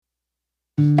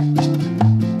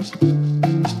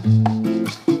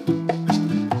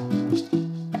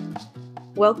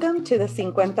Welcome to the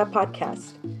 50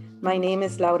 podcast. My name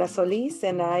is Laura Solis,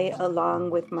 and I, along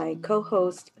with my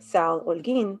co-host Sal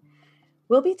Holguin,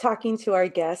 will be talking to our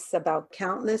guests about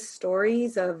countless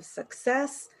stories of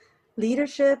success,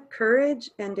 leadership,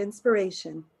 courage, and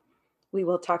inspiration. We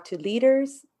will talk to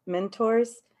leaders,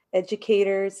 mentors,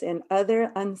 educators, and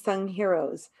other unsung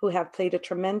heroes who have played a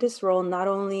tremendous role not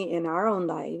only in our own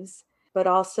lives, but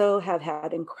also have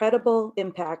had incredible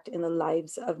impact in the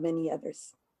lives of many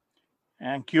others.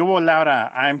 And que hubo, Laura?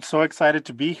 I'm so excited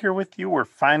to be here with you. We're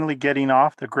finally getting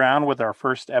off the ground with our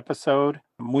first episode.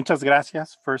 Muchas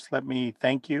gracias. First, let me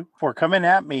thank you for coming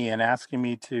at me and asking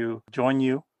me to join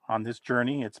you on this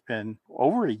journey. It's been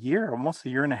over a year, almost a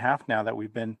year and a half now that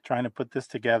we've been trying to put this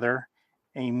together.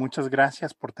 And muchas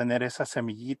gracias por tener esa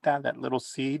semillita, that little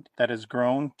seed that has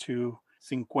grown to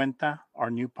 50,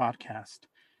 our new podcast.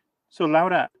 So,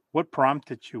 Laura, what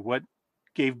prompted you? What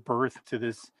gave birth to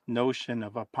this notion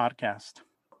of a podcast?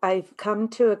 I've come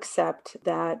to accept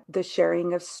that the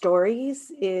sharing of stories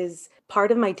is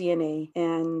part of my DNA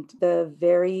and the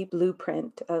very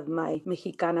blueprint of my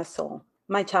Mexicana soul.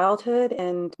 My childhood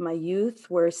and my youth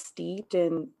were steeped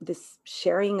in this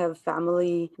sharing of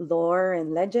family lore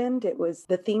and legend. It was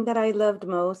the thing that I loved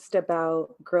most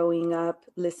about growing up,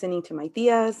 listening to my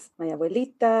tías, my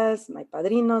abuelitas, my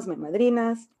padrinos, my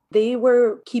madrinas. They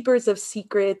were keepers of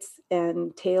secrets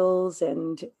and tales,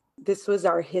 and this was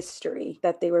our history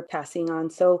that they were passing on.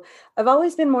 So I've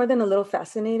always been more than a little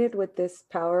fascinated with this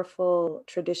powerful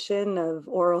tradition of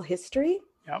oral history.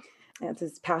 Yep.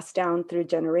 It's passed down through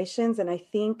generations. And I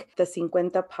think the 50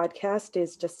 podcast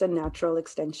is just a natural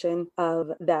extension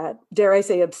of that, dare I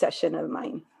say, obsession of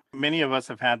mine. Many of us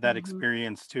have had that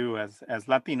experience too as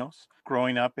Latinos,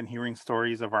 growing up and hearing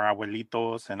stories of our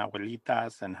abuelitos and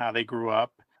abuelitas and how they grew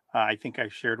up. I think I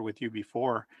shared with you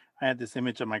before. I had this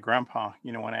image of my grandpa,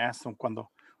 when I asked him, cuando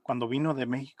vino de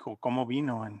Mexico, ¿cómo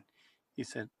vino? And he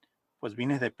said, pues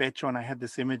vine de pecho. And I had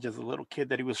this image as a little kid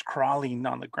that he was crawling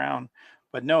on the ground.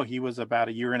 But no, he was about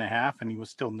a year and a half and he was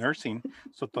still nursing.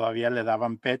 So todavía le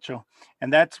daban pecho.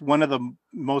 And that's one of the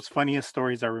most funniest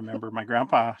stories I remember my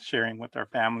grandpa sharing with our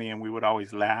family. And we would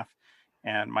always laugh.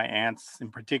 And my aunts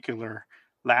in particular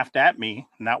laughed at me,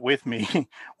 not with me,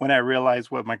 when I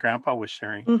realized what my grandpa was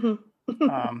sharing.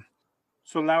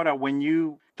 So Laura, when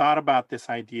you thought about this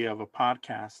idea of a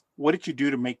podcast, what did you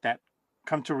do to make that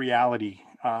come to reality?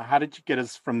 How did you get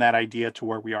us from that idea to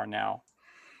where we are now?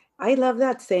 I love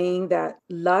that saying that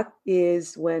luck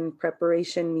is when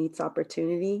preparation meets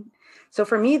opportunity. So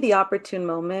for me, the opportune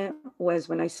moment was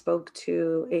when I spoke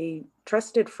to a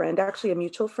trusted friend, actually a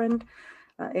mutual friend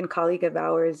and colleague of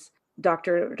ours,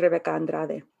 Dr. Rebecca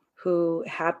Andrade, who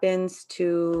happens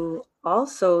to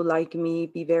also, like me,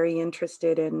 be very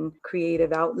interested in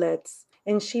creative outlets.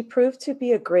 And she proved to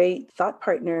be a great thought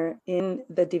partner in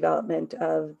the development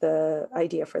of the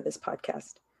idea for this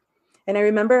podcast. And I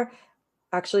remember,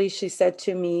 actually, she said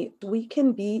to me, we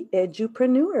can be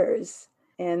edupreneurs.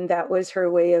 And that was her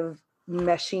way of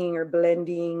meshing or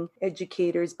blending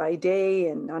educators by day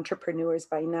and entrepreneurs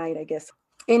by night, I guess.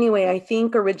 Anyway, I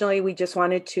think originally we just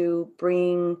wanted to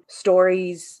bring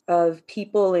stories of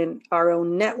people in our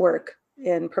own network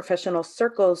and professional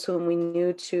circles whom we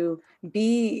knew to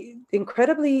be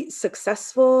incredibly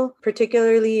successful,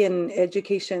 particularly in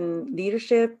education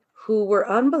leadership, who were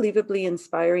unbelievably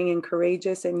inspiring and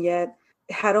courageous, and yet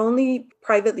had only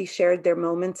privately shared their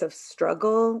moments of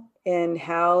struggle and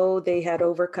how they had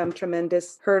overcome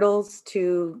tremendous hurdles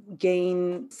to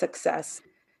gain success.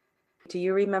 Do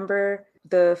you remember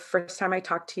the first time I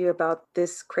talked to you about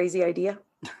this crazy idea?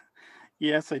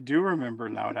 Yes, I do remember,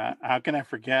 Laura. How can I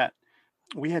forget?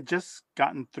 We had just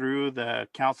gotten through the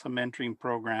Council Mentoring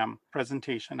Program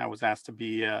presentation. I was asked to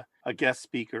be a guest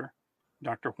speaker.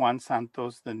 Dr. Juan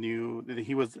Santos,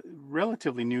 he was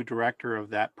relatively new director of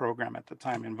that program at the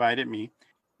time, invited me.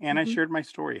 And I shared my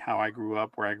story, how I grew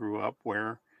up,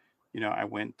 where I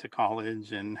went to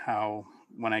college, and how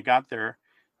when I got there,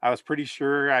 I was pretty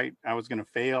sure I was going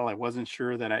to fail. I wasn't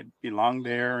sure that I'd belong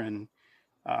there, and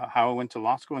how I went to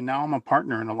law school. And now I'm a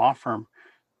partner in a law firm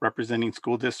representing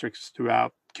school districts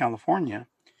throughout California.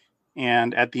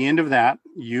 And at the end of that,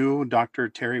 you, Dr.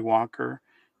 Terry Walker,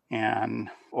 and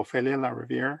Ofelia La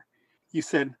Riviere, you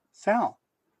said, Sal,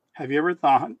 have you ever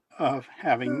thought of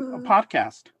having a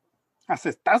podcast? I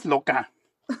said, "Estás loca."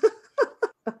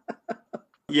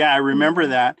 Yeah, I remember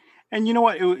that. And you know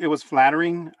what? It was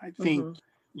flattering. I think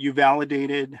you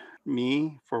validated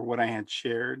me for what I had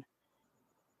shared.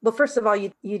 Well, first of all,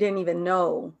 you didn't even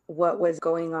know what was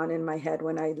going on in my head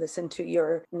when I listened to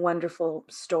your wonderful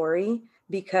story,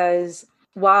 because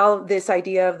while this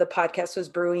idea of the podcast was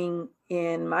brewing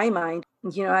in my mind,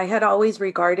 I had always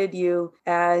regarded you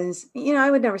as,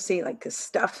 I would never say like a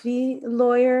stuffy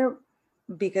lawyer,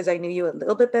 because I knew you a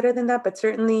little bit better than that, but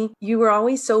certainly you were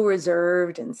always so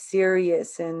reserved and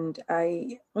serious. And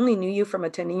I only knew you from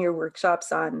attending your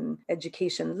workshops on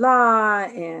education law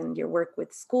and your work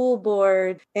with school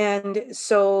board. And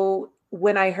so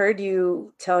when I heard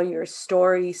you tell your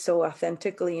story so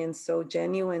authentically and so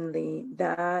genuinely,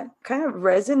 that kind of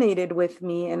resonated with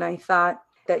me. And I thought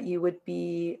that you would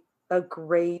be a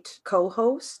great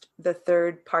co-host, the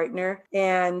third partner.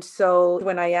 And so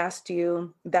when I asked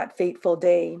you that fateful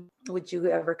day, would you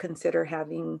ever consider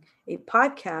having a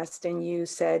podcast? And you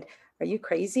said, are you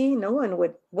crazy? No one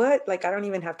would. What? Like, I don't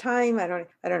even have time. I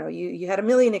don't know. You had a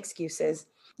million excuses.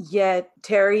 Yet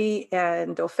Terry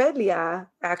and Ophelia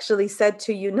actually said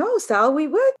to you, no, Sal, we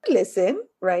would listen,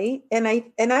 right? And I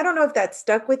don't know if that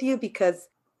stuck with you, because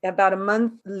about a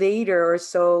month later or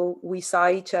so, we saw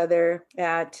each other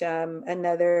at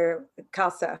another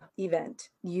CALSA event.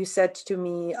 You said to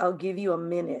me, I'll give you a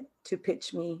minute to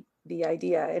pitch me the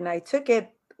idea. And I took it.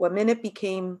 1 minute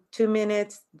became 2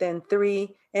 minutes, then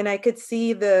 3. And I could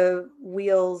see the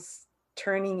wheels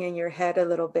turning in your head a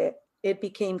little bit. It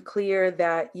became clear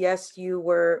that, yes, you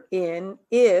were in,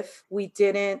 if we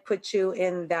didn't put you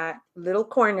in that little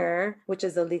corner, which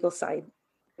is the legal side,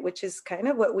 which is kind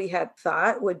of what we had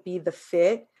thought would be the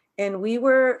fit. And we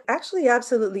were actually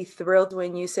absolutely thrilled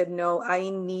when you said, no, I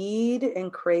need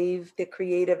and crave the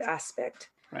creative aspect.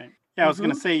 Right. Yeah, I was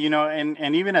going to say,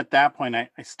 and even at that point, I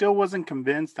still wasn't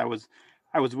convinced. I was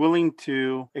willing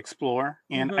to explore,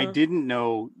 and I didn't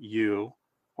know you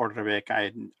or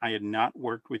Rebecca. I had not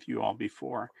worked with you all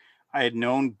before. I had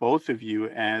known both of you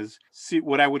as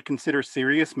what I would consider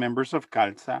serious members of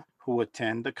CALSA, who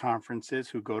attend the conferences,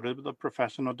 who go to the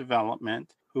professional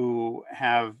development, who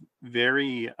have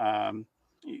very,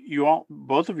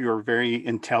 both of you are very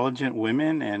intelligent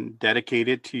women and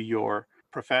dedicated to your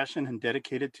profession and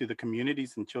dedicated to the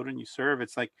communities and children you serve.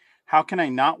 It's like, how can I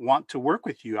not want to work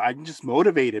with you? I'm just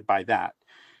motivated by that.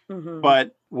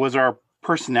 But was our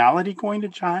personality going to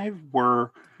jive?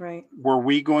 Were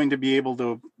we going to be able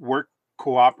to work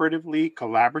cooperatively,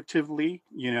 collaboratively?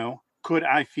 Could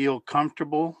I feel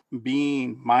comfortable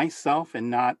being myself and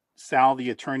not Sal,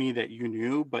 the attorney that you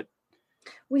knew? But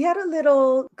we had a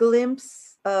little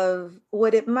glimpse of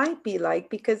what it might be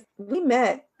like, because we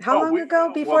met how long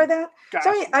ago before that? Gosh,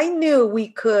 sorry, I knew we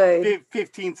could.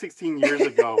 15, 16 years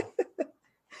ago.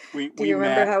 Do you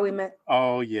remember how we met?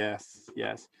 Oh, yes.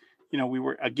 We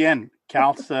were, again,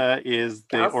 CALSA is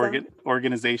the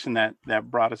organization that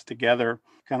brought us together.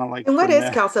 Kind of like. And what is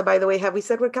CALSA, by the way? Have we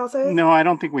said what CALSA is? No, I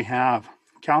don't think we have.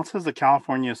 CALSA is the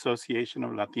California Association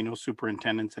of Latino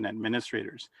Superintendents and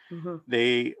Administrators.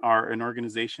 They are an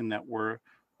organization that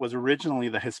was originally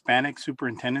the Hispanic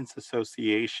Superintendents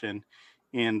Association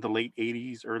in the late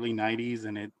 80s, early 90s,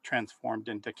 and it transformed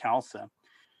into CALSA.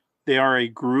 They are a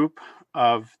group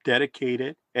of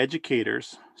dedicated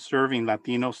educators serving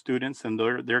Latino students and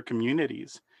their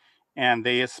communities, and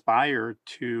they aspire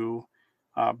to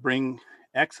bring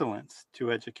excellence to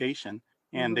education.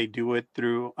 And they do it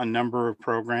through a number of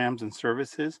programs and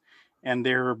services. And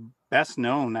they're best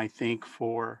known, I think,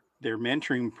 for their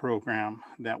mentoring program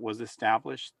that was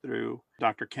established through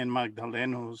Dr. Ken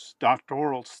Magdaleno's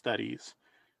doctoral studies.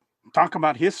 Talk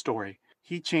about his story.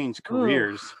 He changed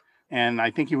careers. And I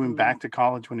think he went back to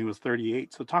college when he was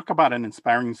 38. So talk about an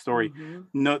inspiring story.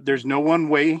 No, there's no one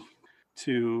way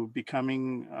to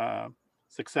becoming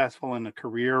successful in a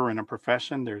career or in a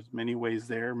profession. There's many ways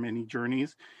there, many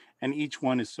journeys. And each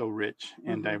one is so rich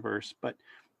and diverse.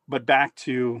 But back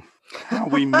to how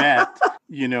we met,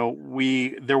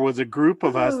 there was a group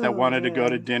of us that wanted to go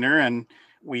to dinner, and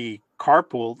we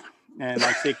carpooled. And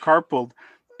I say carpooled,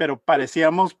 pero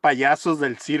parecíamos payasos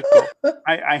del circo.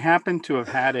 I happened to have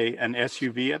had an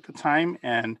SUV at the time,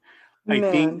 and I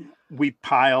think we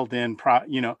piled in,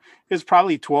 it was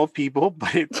probably 12 people,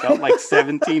 but it felt like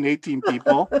 17, 18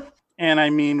 people. And I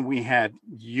mean, we had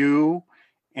you,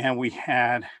 and we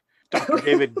had Dr.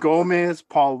 David Gomez,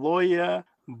 Paul Loya,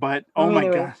 but my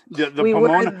God, the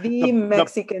Pomona, were the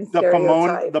Mexican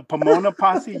stereotype. The Pomona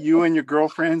posse, you and your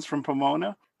girlfriends from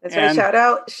Pomona. That's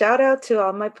right. Shout out to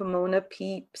all my Pomona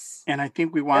peeps. And I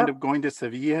think we wound up going to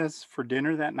Sevilla's for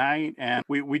dinner that night, and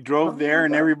we drove there,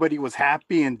 and everybody was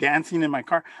happy and dancing in my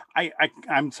car.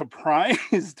 I'm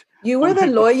surprised. You were the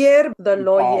lawyer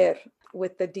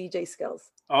with the DJ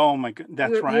skills. Oh my God,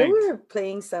 that's right. You were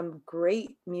playing some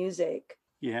great music.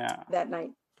 Yeah. That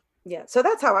night. Yeah. So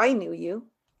that's how I knew you.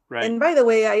 Right. And by the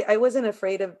way, I wasn't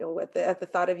afraid of at the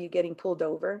thought of you getting pulled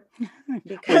over Well,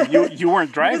 because you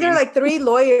weren't because there are driving. like 3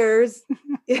 lawyers. Was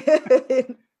There were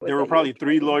that you were probably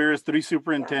 3 driving? lawyers, 3 Yeah.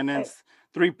 superintendents,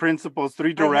 3 principals, 3 I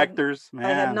had directors, I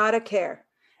had man. not a care.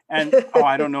 And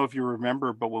I don't know if you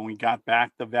remember, but when we got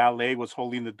back, the valet was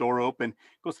holding the door open.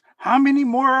 Goes, how many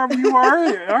more of you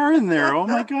are in there? Oh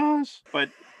my gosh!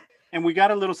 And we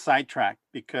got a little sidetracked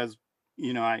because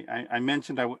I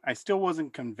mentioned I still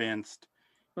wasn't convinced,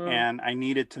 Mm, and I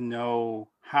needed to know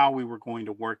how we were going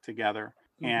to work together.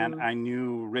 And mhm, I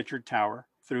knew Richard Tower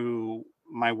through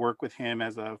my work with him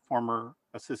as a former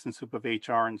assistant sup of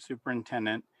HR and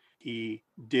superintendent. He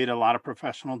did a lot of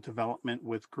professional development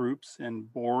with groups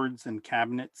and boards and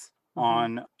cabinets mhm.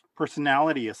 on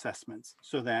personality assessments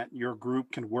so that your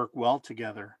group can work well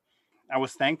together. I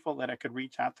was thankful that I could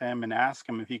reach out to him and ask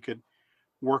him if he could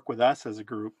work with us as a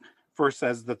group, first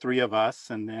as the 3 of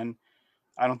us, and then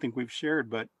I don't think we've shared,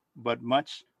 but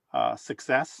much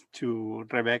success to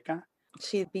Rebecca.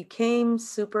 She became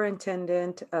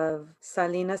superintendent of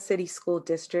Salinas City School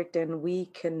District, and we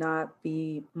cannot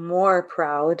be more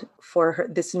proud for her,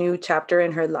 this new chapter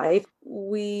in her life.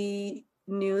 We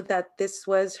knew that this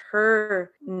was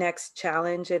her next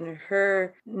challenge and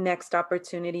her next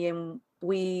opportunity, and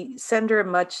we send her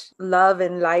much love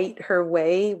and light her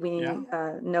way. Yeah. We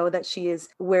know that she is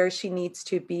where she needs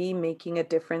to be, making a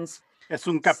difference. Es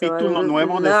un So a capítulo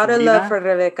nuevo de lot su of love vida. for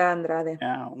Rebecca Andrade.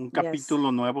 Yeah, un Yes,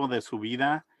 capítulo nuevo de su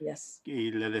vida yes.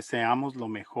 y le deseamos lo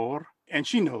mejor. And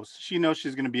she knows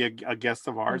she's going to be a guest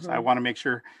of ours. I Mhm, want to make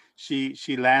sure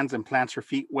she lands and plants her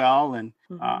feet well. And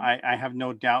mhm. I have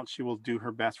no doubt she will do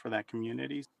her best for that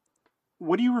community.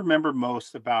 What do you remember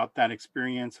most about that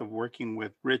experience of working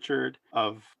with Richard,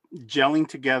 of gelling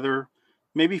together,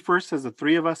 maybe first as the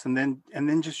 3 of us and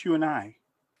then just you and I?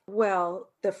 Well,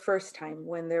 the first time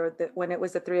when it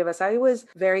was the 3 of us, I was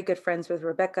very good friends with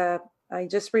Rebecca. I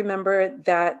just remember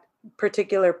that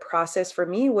particular process for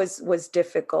me was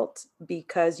difficult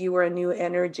because you were a new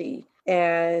energy.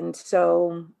 And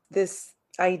so this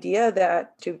idea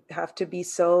that to have to be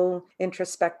so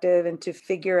introspective and to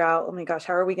figure out, oh my gosh,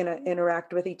 how are we going to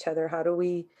interact with each other? How do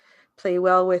we play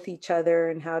well with each other?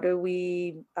 And how do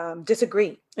we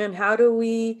disagree? And how do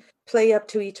we play up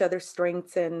to each other's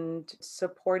strengths and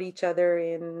support each other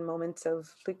in moments of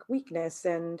like weakness?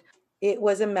 And it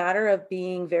was a matter of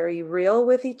being very real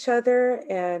with each other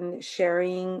and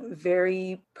sharing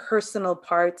very personal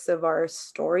parts of our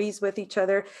stories with each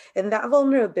other. And that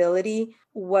vulnerability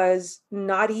was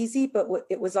not easy, but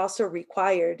it was also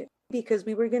required because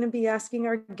we were going to be asking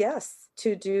our guests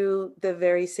to do the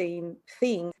very same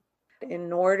thing.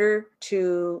 In order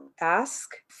to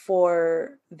ask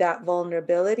for that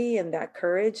vulnerability and that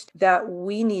courage, that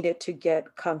we needed to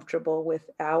get comfortable with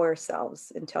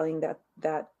ourselves in telling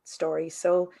that story.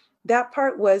 So that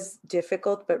part was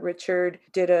difficult, but Richard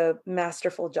did a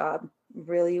masterful job.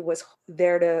 Really was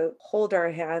there to hold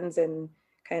our hands and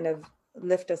kind of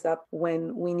lift us up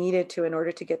when we needed to in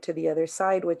order to get to the other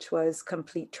side, which was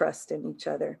complete trust in each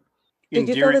other. Did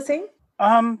you feel Endearing. the same?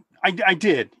 I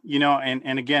did,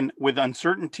 and again, with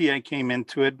uncertainty, I came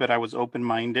into it, but I was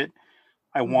open-minded.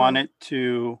 I Mm-hmm. wanted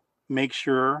to make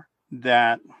sure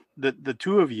that the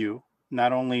 2 of you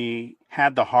not only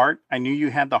had the heart, I knew you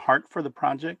had the heart for the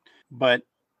project, but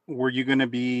were you going to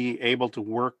be able to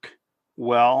work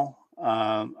well?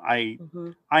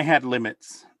 Mm-hmm. I had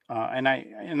limits, and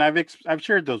I've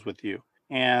shared those with you.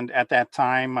 And at that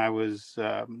time, I was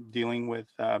dealing with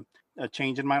a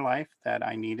change in my life that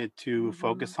I needed to Mm-hmm.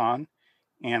 focus on,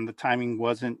 and the timing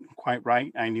wasn't quite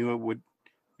right. I knew it would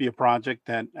be a project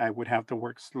that I would have to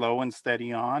work slow and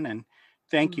steady on. And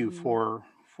thank you Mm-hmm.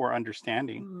 for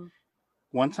understanding. Mm-hmm.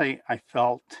 Once I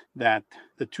felt that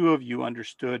the 2 of you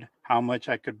understood how much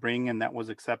I could bring and that was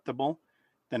acceptable,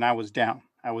 then I was down.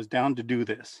 I was down to do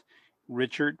this.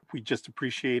 Richard, we just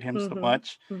appreciate him so Mm-hmm.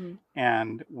 much, Mm-hmm.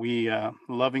 and we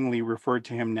lovingly refer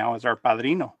to him now as our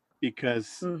padrino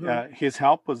because Mm-hmm. his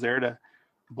help was there to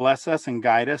bless us and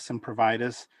guide us and provide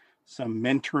us some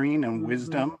mentoring and Mm-hmm.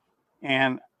 wisdom.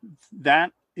 And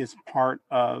that is part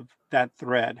of that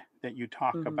thread that you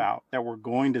talk Mm-hmm. about that we're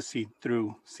going to see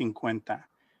through 50.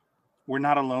 We're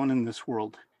not alone in this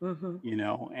world,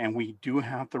 Mm-hmm. and we do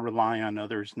have to rely on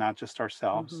others, not just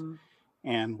ourselves. Mm-hmm.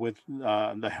 And with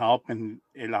the help and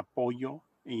el apoyo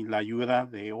y la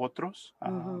ayuda de otros,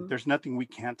 Mm-hmm. there's nothing we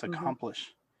can't Mm-hmm.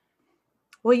 accomplish.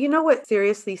 Well, you know what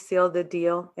seriously sealed the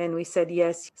deal? And we said,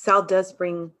 yes, Sal does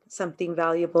bring something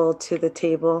valuable to the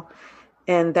table.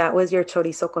 And that was your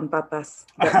chorizo con papas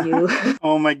that you.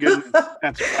 Oh my goodness,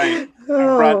 that's right.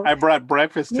 Oh, I brought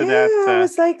breakfast to yeah. that. I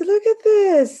was like, look at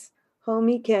this.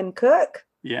 homie can cook.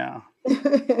 Yeah.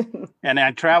 And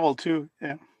I traveled too.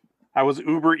 Yeah. I was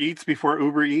Uber Eats before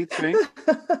Uber Eats, right?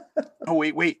 Oh,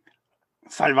 wait.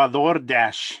 Salvador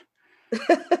Dash.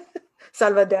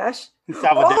 Salvadash.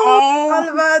 Salvador. Oh,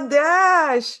 Oh,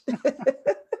 Salvadash.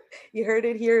 You heard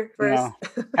it here first.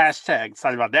 no. Hashtag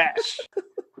Salvadash.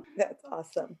 That's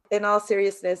awesome. In all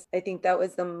seriousness, I think that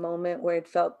was the moment where it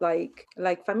felt like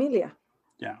familia.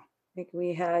 Yeah. Like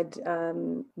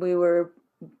we were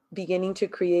beginning to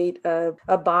create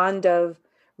a bond of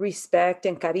respect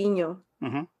and cariño.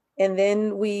 Mm-hmm. And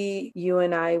then you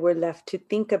and I were left to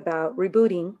think about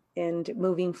rebooting and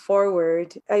moving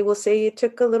forward. I will say it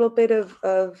took a little bit of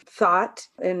thought,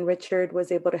 and Richard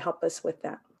was able to help us with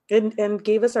that. And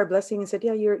gave us our blessing and said,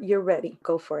 yeah, you're ready.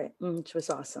 Go for it. Which was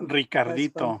awesome.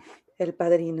 Ricardito. El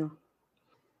Padrino.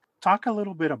 Talk a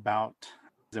little bit about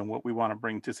and what we want to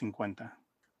bring to 50.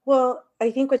 Well,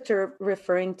 I think what you're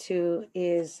referring to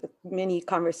is many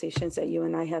conversations that you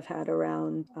and I have had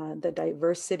around the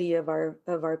diversity of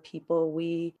our people.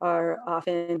 We are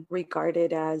often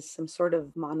regarded as some sort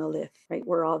of monolith, right?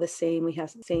 We're all the same. We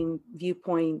have the same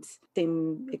viewpoints,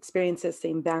 same experiences,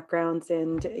 same backgrounds.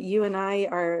 And you and I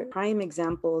are prime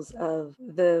examples of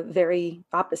the very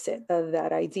opposite of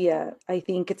that idea. I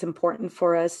think it's important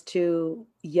for us to,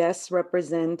 yes,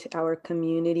 represent our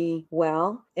community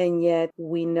well, and yet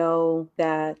we know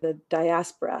that the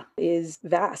diaspora is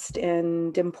vast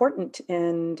and important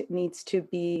and needs to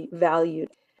be valued.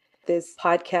 This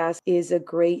podcast is a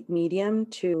great medium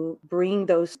to bring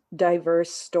those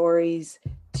diverse stories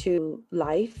to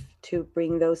life, to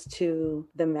bring those to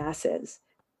the masses.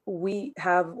 We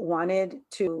have wanted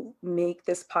to make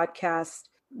this podcast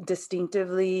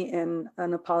distinctively and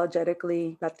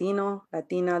unapologetically Latino,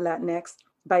 Latina, Latinx,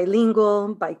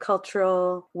 bilingual,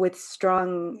 bicultural, with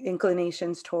strong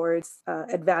inclinations towards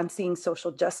advancing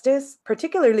social justice,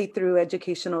 particularly through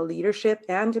educational leadership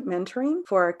and mentoring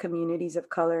for our communities of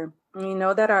color. We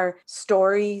know that our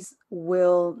stories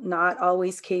will not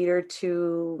always cater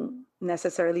to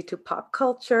necessarily to pop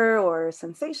culture or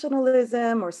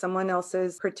sensationalism or someone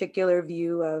else's particular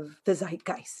view of the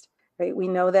zeitgeist. Right? We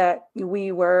know that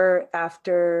we were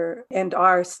after and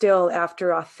are still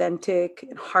after authentic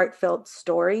and heartfelt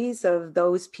stories of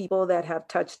those people that have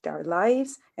touched our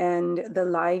lives and the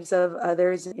lives of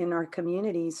others in our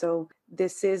community. So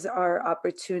this is our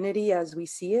opportunity as we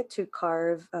see it to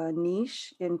carve a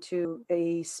niche into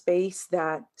a space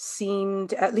that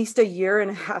seemed, at least a year and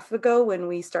a half ago when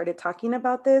we started talking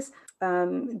about this,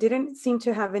 didn't seem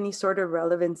to have any sort of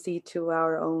relevancy to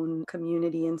our own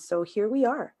community. And so here we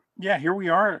are. Yeah, here we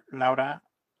are, Laura.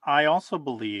 I also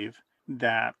believe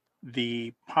that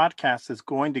the podcast is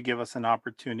going to give us an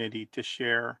opportunity to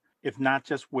share, if not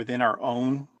just within our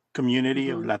own community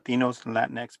of Latinos and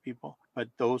Latinx people, but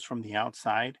those from the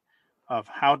outside, of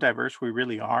how diverse we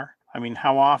really are. I mean,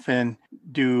 how often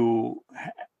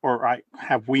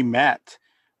have we met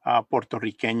Puerto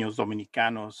Ricanos,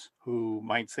 Dominicanos, who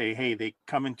might say, hey, they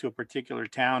come into a particular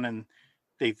town and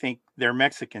they think they're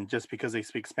Mexican just because they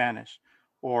speak Spanish.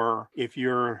 Or if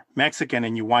you're Mexican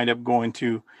and you wind up going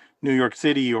to New York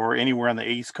City or anywhere on the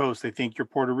East Coast, they think you're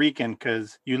Puerto Rican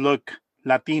because you look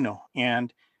Latino.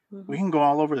 And we can go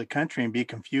all over the country and be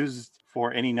confused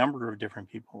for any number of different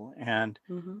people. And,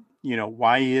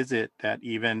 why is it that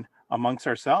even amongst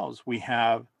ourselves, we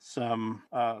have some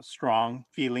strong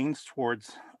feelings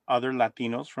towards other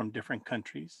Latinos from different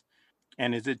countries?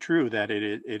 And is it true that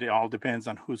it all depends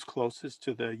on who's closest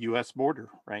to the U.S. border,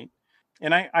 right?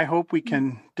 And I hope we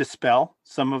can dispel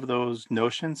some of those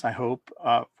notions. I hope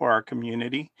for our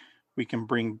community, we can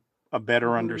bring a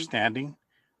better understanding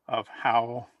of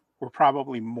how we're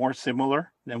probably more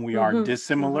similar than we are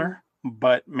dissimilar.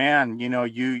 But man,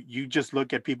 you just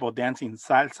look at people dancing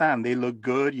salsa and they look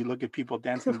good. You look at people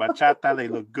dancing bachata, they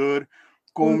look good.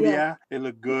 Cumbia, they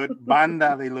look good.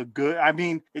 Banda, they look good. I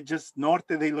mean, it just norte,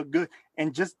 they look good.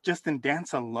 And just in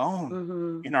dance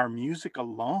alone, in our music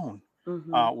alone,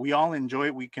 we all enjoy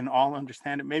it. We can all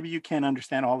understand it. Maybe you can't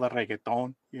understand all the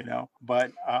reggaeton,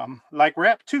 but like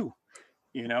rap too.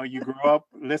 You grew up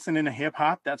listening to hip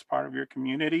hop. That's part of your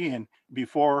community. And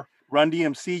before Run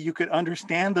DMC, you could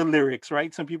understand the lyrics,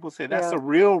 right? Some people say that's a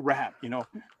real rap,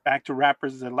 back to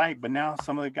rappers alike. But now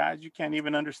some of the guys you can't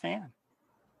even understand.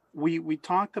 We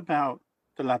talked about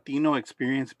the Latino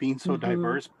experience being so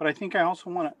diverse, but I think I also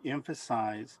want to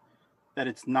emphasize that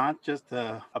it's not just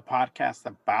a podcast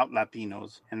about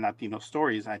Latinos and Latino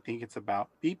stories. I think it's about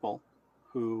people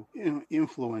who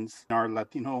influence our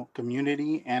Latino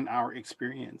community and our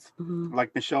experience,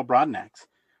 like Michelle Broadnax.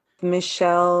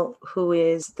 Michelle, who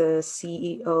is the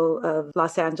CEO of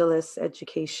Los Angeles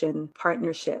Education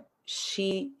Partnership.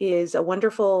 She is a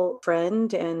wonderful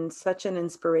friend and such an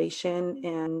inspiration,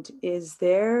 and is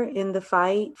there in the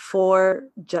fight for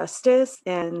justice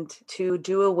and to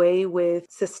do away with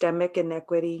systemic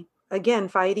inequity. Again,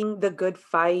 fighting the good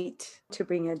fight to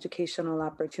bring educational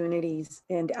opportunities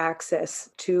and access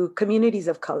to communities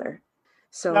of color.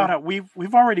 So, Laura,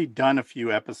 we've already done a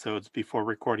few episodes before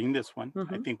recording this one.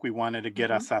 I mhm, think we wanted to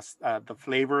get mhm. us the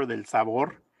flavor del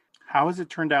sabor. How has it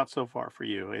turned out so far for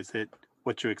you? Is it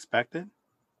what you expected?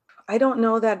 I don't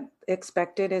know that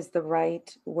expected is the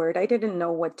right word. I didn't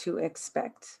know what to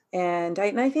expect. And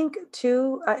I think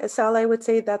too, Sal, I would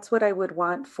say that's what I would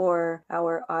want for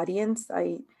our audience.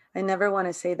 I never want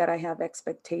to say that I have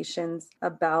expectations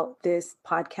about this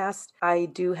podcast. I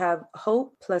do have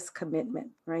hope plus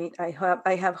commitment, right? I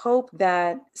have hope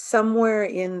that somewhere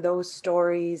in those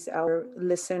stories, our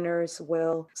listeners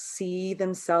will see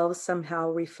themselves somehow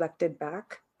reflected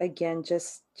back. Again,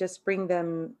 just bring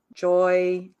them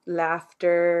joy,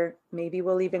 laughter. Maybe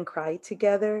we'll even cry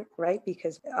together, right?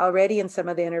 Because already in some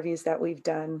of the interviews that we've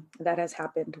done, that has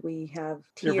happened. We have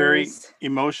They're very tears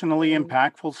emotionally and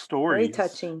impactful very stories.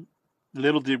 touching.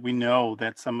 Little did we know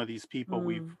that some of these people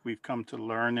Mm, we've come to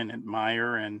learn and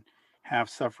admire and have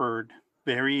suffered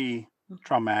very mhm,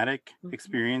 traumatic mhm,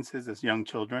 experiences as young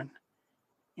children.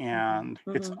 mhm, And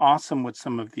it's mhm, awesome what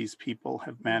some of these people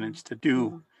have mhm, managed to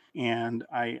do. mhm, And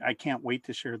I can't wait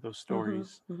to share those mhm,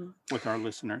 stories mhm. with our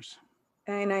listeners.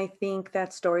 And I think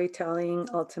that storytelling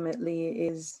ultimately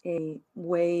is a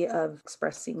way of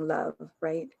expressing love,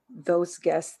 right? Those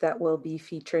guests that will be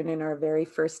featured in our very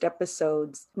first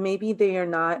episodes, maybe they are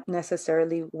not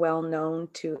necessarily well known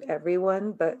to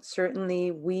everyone, but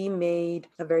certainly we made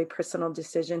a very personal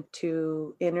decision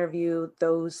to interview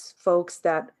those folks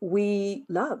that we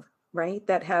love, right?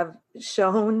 That have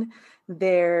shown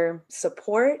their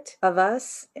support of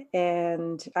us.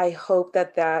 And I hope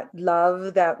that that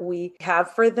love that we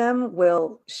have for them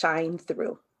will shine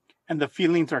through. And the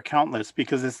feelings are countless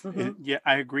because Mm-hmm, yeah,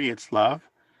 I agree, it's love,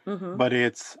 mm-hmm, but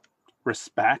it's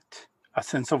respect, a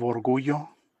sense of orgullo,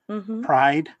 mm-hmm,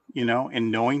 pride,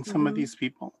 in knowing some of mm-hmm, these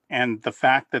people and the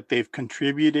fact that they've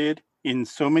contributed in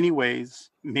so many ways.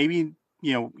 Maybe,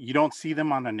 you don't see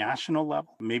them on a national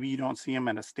level. Maybe you don't see them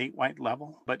at a statewide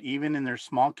level, but even in their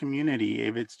small community,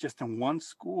 if it's just in one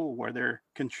school where they're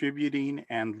contributing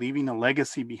and leaving a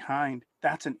legacy behind,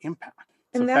 that's an impact.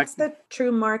 It's and that's affecting, the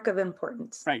true mark of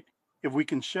importance. right? If we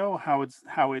can show how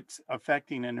it's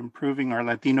affecting and improving our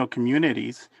Latino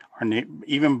communities,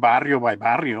 even barrio by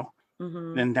barrio,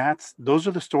 Mm-hmm, then those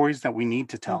are the stories that we need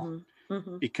to tell, mm-hmm,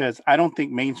 mm-hmm, because I don't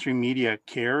think mainstream media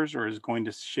cares or is going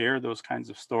to share those kinds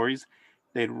of stories.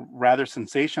 They'd rather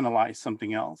sensationalize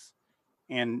something else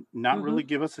and not mm-hmm. really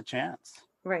give us a chance.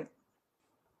 Right.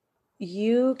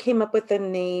 You came up with the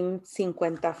name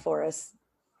 50 for us,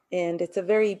 and it's a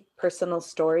very personal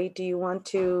story. Do you want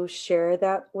to share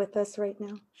that with us right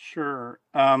now? Sure.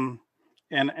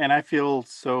 And I feel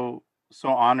so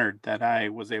honored that I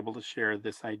was able to share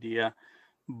this idea,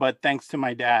 but thanks to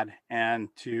my dad and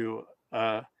to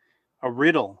uh, a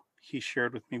riddle he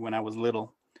shared with me when I was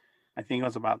little. I think I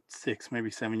was about 6,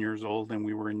 maybe 7 years old, and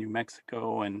we were in New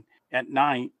Mexico. And at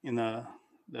night in the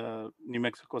New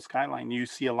Mexico skyline, you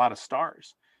see a lot of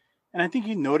stars. And I think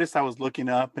he noticed I was looking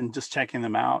up and just checking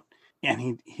them out.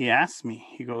 And he asked me,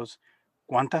 he goes,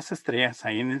 "¿Cuántas estrellas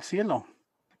hay en el cielo?"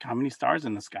 Like, how many stars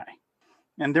in the sky?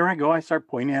 And there I go. I start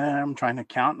pointing at him, trying to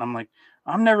count. And I'm like,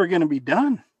 I'm never going to be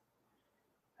done.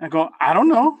 I go, I don't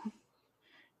know.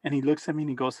 And he looks at me and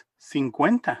he goes,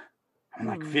 50. I'm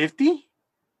like, Hmm. 50?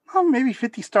 Oh, maybe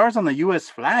 50 stars on the US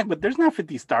flag, but there's not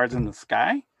 50 stars in the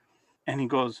sky. And he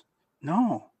goes,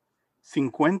 no,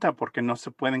 50 porque no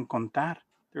se pueden contar.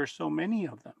 There are so many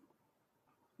of them.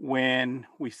 When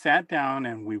we sat down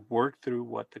and we worked through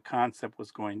what the concept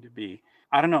was going to be,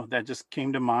 I don't know, that just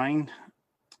came to mind.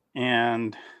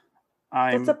 And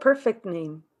That's a I'm, perfect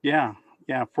name. yeah,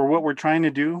 yeah, for what we're trying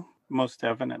to do, most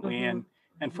definitely. Mm-hmm,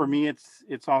 And for mm-hmm, me,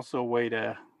 it's also a way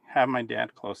to have my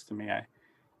dad close to me. I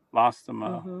lost him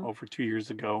mm-hmm, over 2 years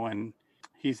ago, and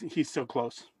he's still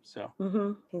close. So,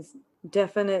 mm-hmm. He's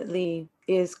definitely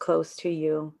is close to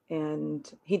you, and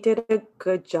he did a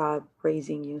good job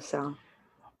raising you, Sal.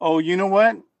 oh, you know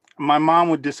what? My mom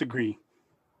would disagree.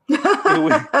 It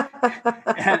would,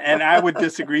 and I would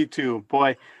disagree too.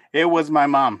 Boy, it was my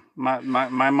mom.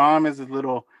 My mom is a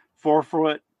little 4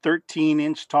 foot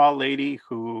 13-inch tall lady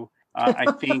who I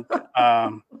think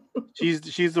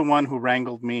she's the one who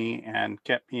wrangled me and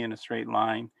kept me in a straight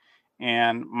line.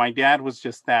 And my dad was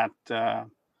just that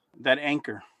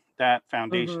anchor, that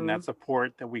foundation, Mm-hmm, that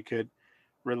support that we could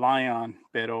rely on.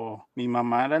 Pero mi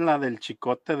mamá era la del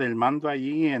chicote del mando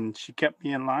allí, and she kept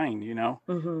me in line, you know.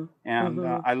 Mm-hmm. And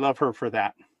Mm-hmm. I love her for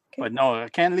that. Okay. But no, I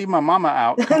can't leave my mama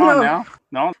out. Come on No, now.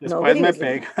 No, después nobody me was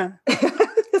leaving. pega.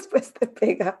 Después te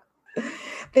pega.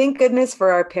 Thank goodness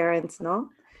for our parents, no?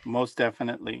 Most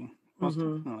definitely. Most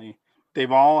Mm-hmm. definitely.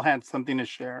 They've all had something to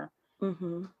share.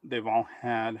 Mm-hmm. They've all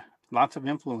had lots of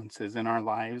influences in our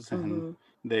lives, and Mm-hmm.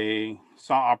 they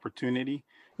saw opportunity.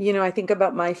 You know, I think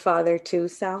about my father too,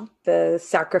 Sal, the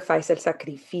sacrifice, el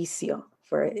sacrificio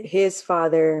for his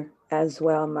father as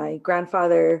well. My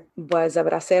grandfather was a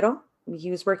bracero. He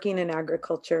was working in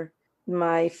agriculture.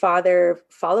 My father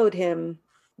followed him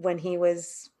when he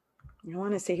was, I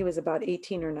want to say he was about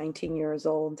 18 or 19 years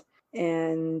old,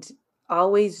 and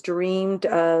always dreamed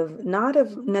of not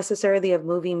of necessarily of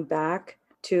moving back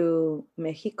to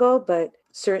Mexico, but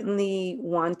certainly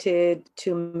wanted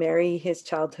to marry his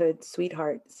childhood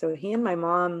sweetheart. So he and my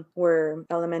mom were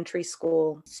elementary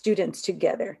school students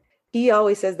together. He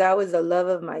always says that was the love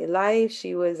of my life.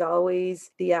 She was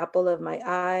always the apple of my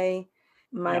eye.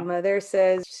 My Yeah. mother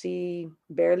says she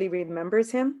barely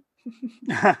remembers him.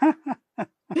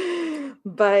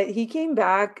 But he came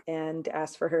back and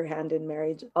asked for her hand in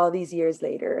marriage all these years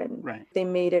later, and Right. they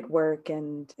made it work,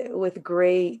 and with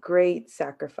great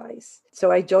sacrifice.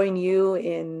 So I join you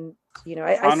in, you know,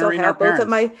 I still Honoring our have both of parents.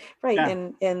 my,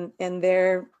 right, Yeah. and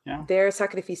their Yeah.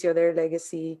 sacrificio, their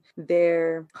legacy,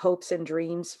 their hopes and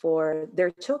dreams for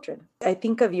their children. I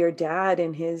think of your dad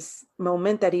and his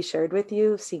moment that he shared with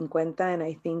you, 50, and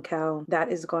I think how that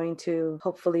is going to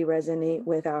hopefully resonate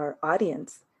with our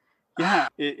audience. Yeah.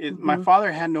 My Mm-hmm.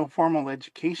 father had no formal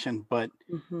education, but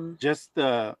Mm-hmm. just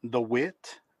the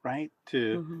wit, right?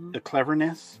 To Mm-hmm. the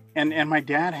cleverness. And my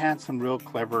dad had some real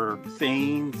clever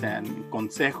sayings and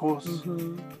consejos.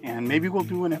 Mm-hmm. And maybe we'll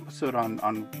do an episode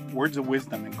on words of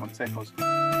wisdom and consejos.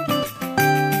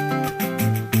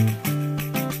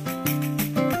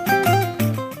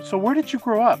 So where did you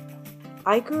grow up?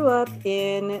 I grew up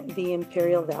in the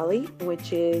Imperial Valley,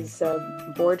 which is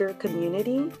a border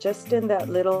community just in that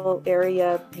little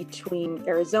area between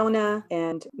Arizona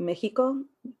and Mexico.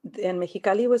 And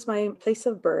Mexicali was my place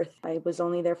of birth. I was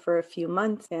only there for a few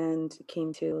months and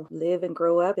came to live and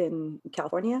grow up in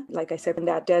California, like I said, in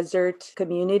that desert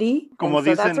community. And Como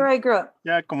so that's where dicen, I grew up.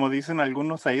 yeah, como dicen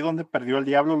algunos, ahí donde perdió el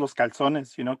diablo los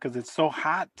calzones, you know, because it's so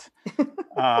hot.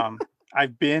 Um,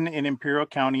 I've been in Imperial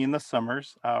County in the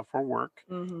summers for work,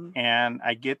 Mm-hmm. and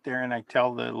I get there and I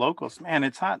tell the locals, man,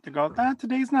 it's hot. They go,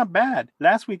 today's not bad.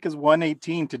 Last week is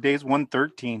 118, today's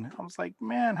 113. I was like,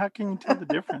 man, how can you tell the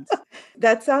difference?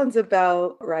 That sounds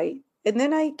about right. And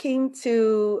then I came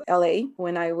to LA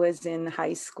when I was in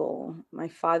high school. My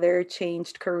father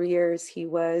changed careers. He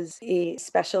was a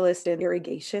specialist in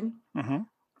irrigation, Mhm.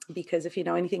 because if you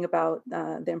know anything about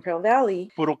the Imperial Valley,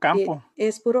 Puro it campo.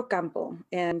 is puro campo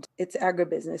and it's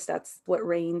agribusiness. That's what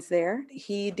reigns there.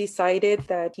 He decided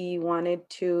that he wanted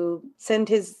to send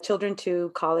his children to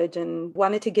college and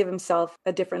wanted to give himself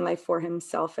a different life for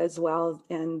himself as well,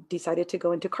 and decided to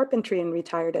go into carpentry and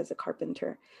retired as a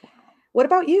carpenter. What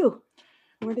about you?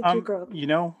 Where did you grow up? You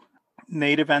know,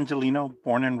 native Angelino,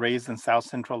 born and raised in South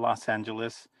Central Los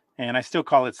Angeles. And I still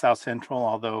call it South Central,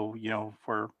 although, you know,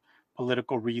 for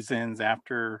political reasons,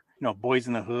 after, you know, Boys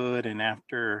in the Hood and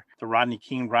after the Rodney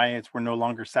King riots, we're no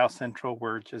longer South Central.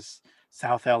 We're just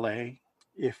South LA.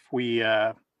 If we,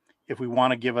 uh, if we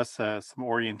want to give us some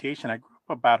orientation, I grew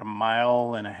up about a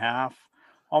mile and a half,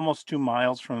 almost 2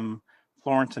 miles from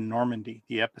Florence and Normandy,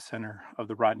 the epicenter of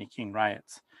the Rodney King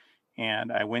riots.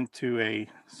 And I went to a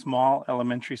small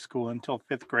elementary school until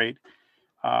fifth grade,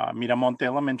 Miramonte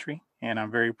Elementary, and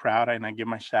I'm very proud, and I give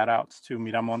my shout outs to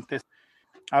Miramonte.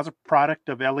 I was a product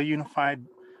of LA Unified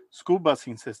School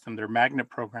Busing System, their magnet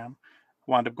program.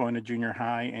 Wound up going to junior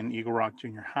high in Eagle Rock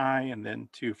Junior High, and then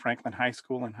to Franklin High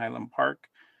School in Highland Park.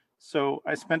 So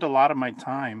I spent a lot of my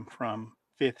time from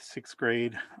fifth, sixth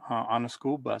grade on a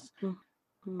school bus.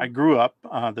 I Mhm. grew up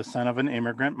the son of an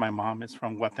immigrant. My mom is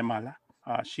from Guatemala.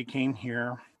 She came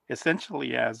here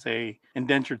essentially as a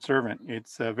indentured servant.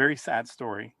 It's a very sad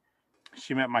story.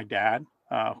 She met my dad,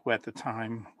 who at the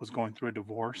time was going through a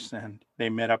divorce, and they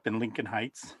met up in Lincoln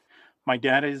Heights. My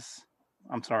dad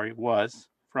was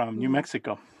from New Mhm.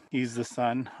 Mexico. He's the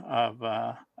son of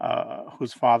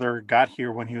whose father got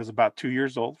here when he was about 2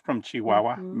 years old from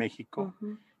Chihuahua, Mhm. Mexico.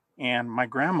 Mhm. And my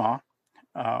grandma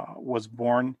was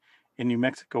born in New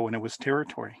Mexico when it was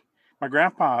territory. My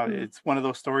grandpa, Mhm. it's one of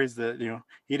those stories that, you know,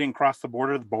 he didn't cross the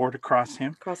border crossed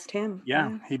him. Crossed him. Yeah,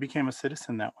 Yeah. he became a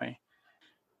citizen that way.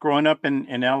 Growing up in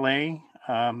LA,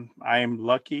 I am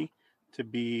lucky to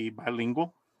be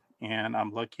bilingual, and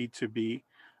I'm lucky to be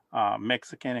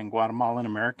Mexican and Guatemalan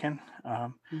American.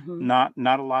 Mm-hmm.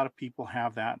 Not a lot of people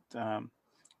have that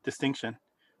distinction.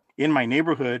 In my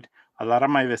neighborhood, a lot of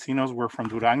my vecinos were from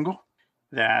Durango.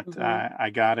 That Mm-hmm. I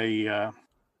got a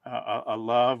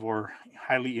love or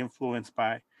highly influenced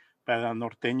by the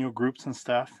norteño groups and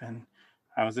stuff. And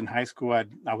I was in high school.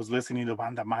 I was listening to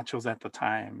Banda Machos at the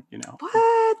time, you know.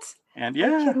 What? And I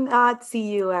yeah, cannot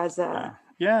see you as a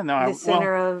yeah, no,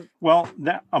 listener of.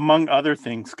 that among other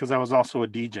things, because I was also a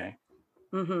DJ.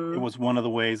 It Mm-hmm. was one of the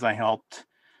ways I helped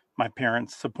my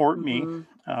parents support me.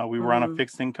 Mm-hmm. We were on a Mm-hmm.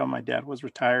 fixed income. My dad was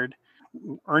retired.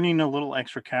 Earning a little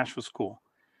extra cash was cool.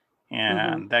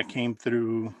 Mm-hmm. And that came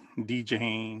through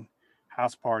DJing,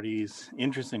 house parties,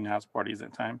 interesting house parties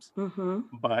at times. Mm-hmm.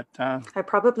 But I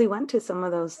probably went to some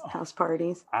of those house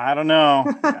parties. I don't know.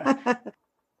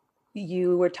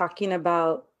 You were talking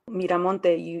about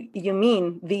Miramonte. You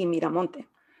mean the Miramonte?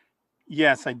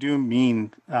 Yes, I do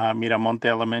mean Miramonte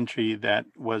Elementary. That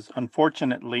was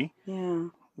unfortunately Yeah.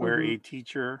 where Mm-hmm. a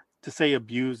teacher, to say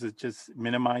abuse, it just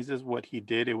minimizes what he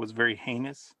did. It was very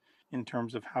heinous in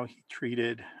terms of how he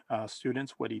treated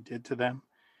students, what he did to them,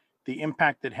 the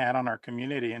impact it had on our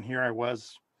community. And here I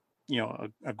was,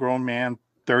 a grown man,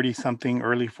 30 something,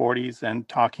 early 40s, and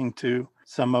talking to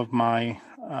some of my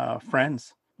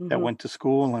friends that Mm-hmm. went to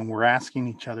school, and we're asking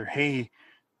each other, hey,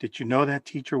 did you know that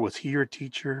teacher? Was he your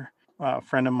teacher? A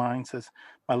friend of mine says,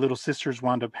 my little sisters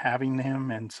wound up having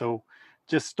him. And so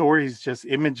just stories, just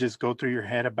images go through your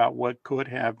head about what could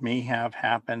have, may have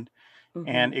happened. Mm-hmm.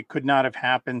 And it could not have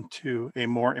happened to a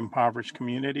more impoverished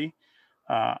community.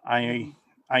 Uh, I Mm-hmm.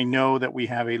 I know that we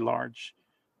have a large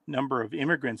number of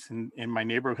immigrants in my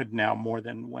neighborhood now, more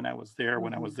than when I was there.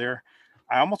 When I Mm-hmm. was there,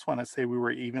 I almost want to say we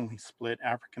were evenly split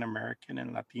African American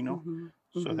and Latino. Mm-hmm.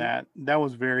 So Mm-hmm. that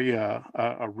was very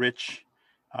a rich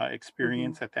Mm-hmm.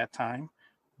 experience at that time.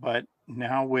 But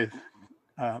now with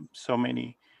so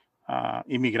many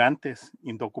inmigrantes,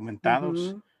 indocumentados,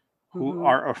 Mm-hmm. who Mm-hmm.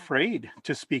 are afraid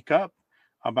to speak up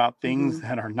about things Mm-hmm.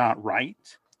 that are not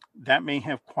right, that may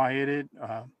have quieted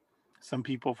some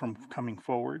people from coming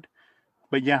forward.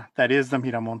 But yeah, that is the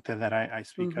Miramonte that I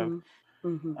speak of.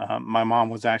 Mm-hmm. Mm-hmm. My mom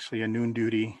was actually a noon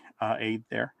duty aide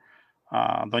there,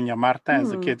 Doña Marta, as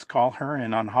the Mm. kids call her.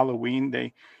 And on Halloween,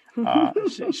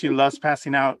 she loves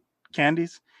passing out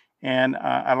candies, and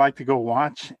I like to go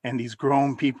watch. And these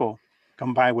grown people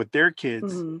come by with their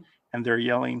kids, Mm-hmm. and they're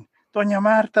yelling, Doña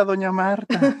Marta,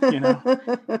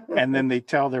 and then they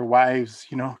tell their wives,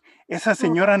 esa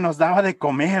señora Oh, nos daba de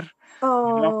comer,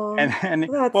 oh, and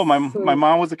that's well, my sweet.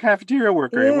 mom was a cafeteria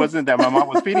worker. It Yes. wasn't that my mom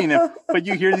was feeding them, but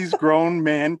you hear these grown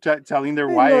men telling their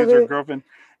I love wives or it. girlfriend,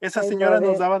 esa I señora love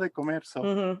nos it. daba de comer. So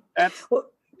Hmm. that's Well,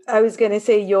 I was going to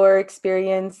say your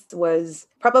experience was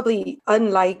probably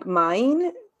unlike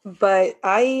mine, but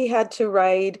I had to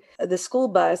ride the school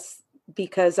bus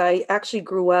because I actually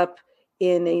grew up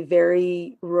in a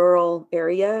very rural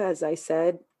area, as I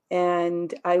said.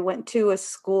 And I went to a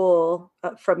school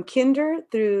from kinder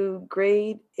through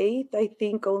grade 8, I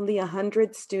think only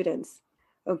 100 students.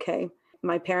 Okay.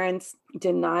 My parents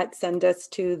did not send us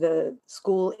to the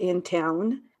school in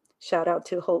town. Shout out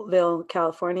to Holtville,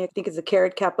 California. I think it's the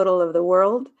carrot capital of the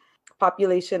world.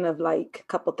 Population of like a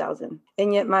couple thousand.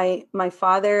 And yet my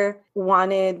father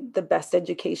wanted the best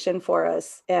education for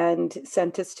us and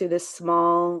sent us to this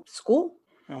small school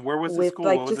and where was the with school?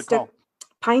 like What was it just a called?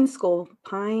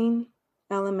 Pine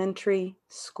Elementary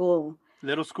School.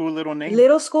 Little school, little name.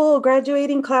 Little school,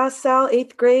 graduating class, Sal,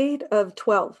 8th grade of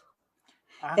 12.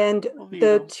 Ah, And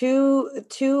the Toledo.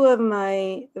 two of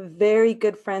my very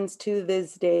good friends to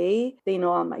this day, they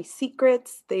know all my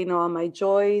secrets, they know all my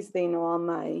joys, they know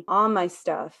all my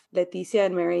stuff. Leticia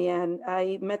and Marianne,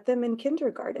 I met them in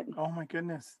kindergarten. Oh my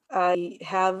goodness. I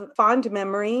have fond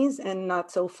memories and not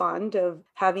so fond of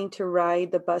having to ride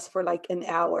the bus for like an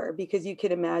hour because you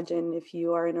can imagine if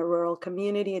you are in a rural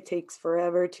community, it takes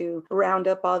forever to round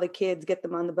up all the kids, get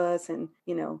them on the bus and,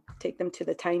 take them to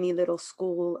the tiny little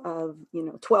school of,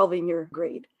 12 in your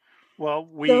grade. Well,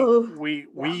 So, we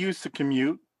yeah. used to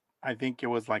commute. I think it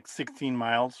was like 16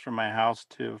 miles from my house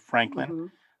to Franklin, Mm-hmm.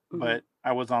 Mm-hmm. but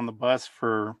I was on the bus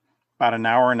for about an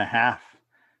hour and a half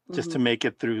just to Mm-hmm. make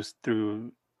it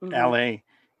through Mm-hmm. LA.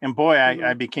 And boy, I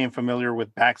Mm-hmm. became familiar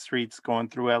with back streets going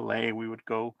through LA. We would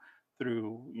go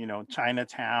through,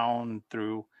 Chinatown,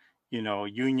 through,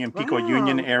 Pico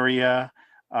Union Wow. area,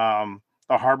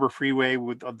 the Harbor Freeway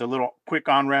with the little quick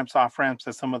on ramps, off ramps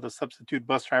that some of the substitute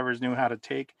bus drivers knew how to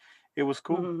take. It was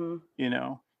cool, Mm-hmm. you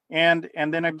know. And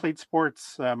then I Mm-hmm. played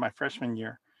sports my freshman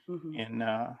year Mm-hmm.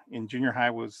 in junior high. I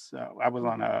was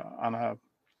on Mm-hmm. a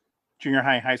junior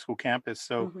high school campus.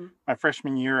 So Mm-hmm. my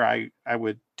freshman year, I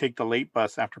would take the late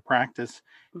bus after practice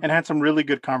and Mm-hmm. had some really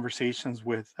good conversations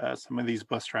with some of these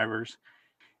bus drivers.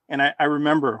 And I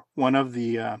remember one of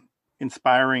the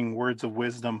inspiring words of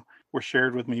wisdom were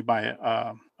shared with me by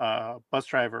a bus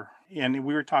driver. And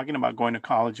we were talking about going to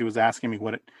college. He was asking me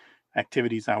what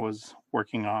activities I was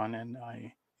working on. And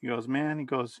he goes, man, he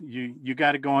goes, you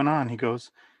got it going on. He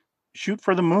goes, shoot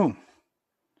for the moon.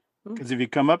 Mm. Because if you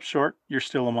come up short, you're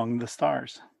still among the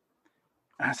stars.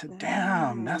 And I said,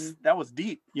 damn, Man. that was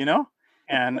deep, you know?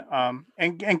 And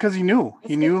because That's good.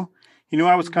 he knew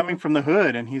I was Mm-hmm. coming from the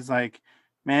hood, and he's like,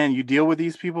 man, you deal with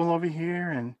these people over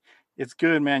here, and it's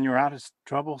good, man. You're out of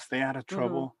trouble, stay out of Mm-hmm.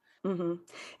 trouble. Mm-hmm.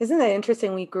 Isn't that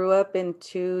interesting? We grew up in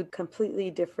two completely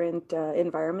different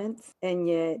environments, and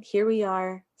yet here we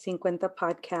are, 50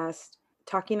 podcast,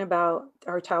 talking about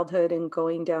our childhood and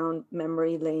going down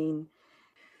memory lane.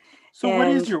 So And what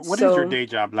is your so day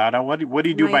job, Laura? What do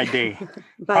you do my by day?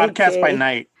 by Podcast by day,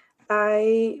 night.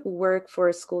 I work for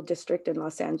a school district in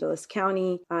Los Angeles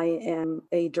County. I am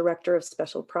a director of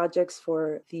special projects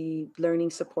for the Learning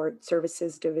Support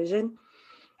Services Division.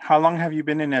 How long have you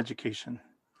been in education?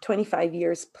 25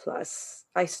 years plus.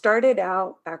 I started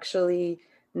out actually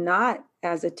not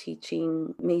as a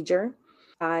teaching major.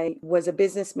 I was a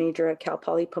business major at Cal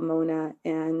Poly Pomona,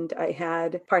 and I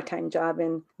had a part-time job,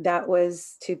 and that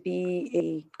was to be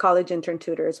a college intern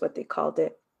tutor is what they called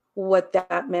it. What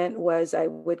that meant was I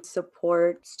would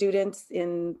support students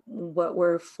in what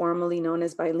were formerly known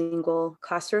as bilingual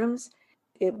classrooms.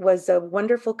 It was a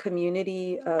wonderful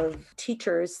community of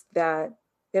teachers that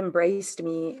embraced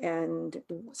me and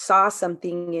saw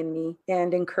something in me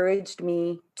and encouraged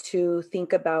me to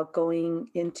think about going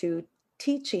into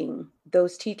teaching.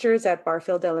 Those teachers at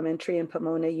Barfield Elementary and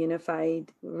Pomona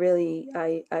Unified, really,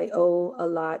 I owe a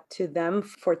lot to them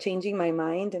for changing my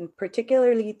mind, and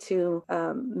particularly to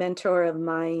a mentor of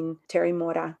mine, Terry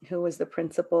Mora, who was the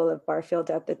principal of Barfield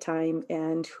at the time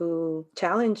and who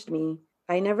challenged me.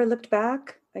 I never looked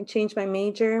back. I changed my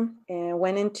major and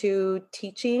went into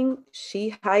teaching.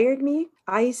 She hired me.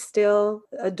 I still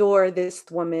adore this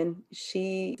woman.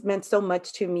 She meant so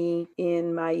much to me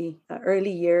in my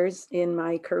early years in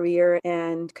my career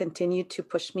and continued to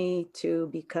push me to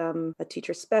become a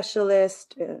teacher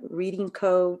specialist, a reading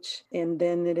coach, and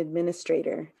then an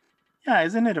administrator. Yeah,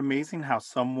 isn't it amazing how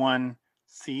someone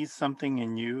sees something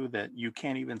in you that you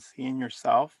can't even see in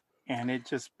yourself, and it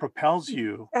just propels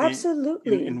you in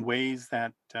Absolutely. ways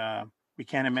that we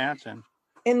can't imagine.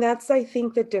 And that's, I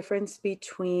think, the difference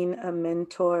between a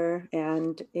mentor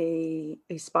and a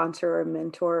sponsor or a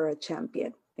mentor or a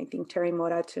champion. I think Terry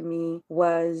Mora to me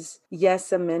was,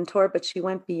 yes, a mentor, but she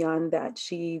went beyond that.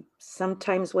 She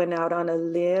sometimes went out on a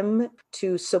limb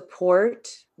to support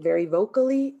very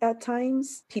vocally at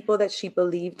times people that she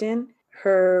believed in.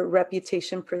 Her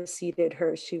reputation preceded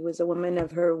her. She was a woman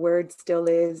of her word, still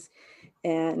is,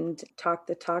 and talk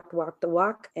the talk, walk the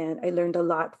walk. And I learned a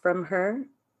lot from her.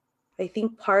 I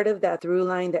think part of that through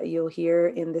line that you'll hear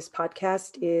in this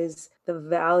podcast is the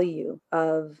value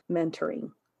of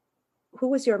mentoring. Who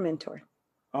was your mentor?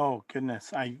 Oh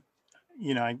goodness, I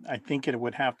think it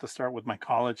would have to start with my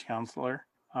college counselor,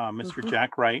 Mr. Mm-hmm.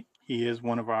 Jack Wright. He is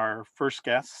one of our first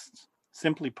guests.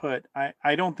 Simply put,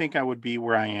 I don't think I would be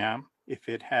where I am if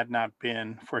it had not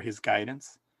been for his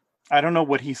guidance. I don't know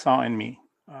what he saw in me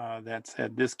that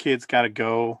said, this kid's got to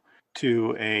go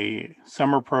to a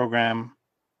summer program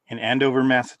in Andover,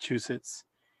 Massachusetts.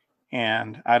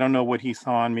 And I don't know what he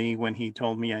saw in me when he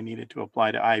told me I needed to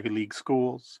apply to Ivy League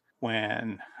schools.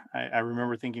 When I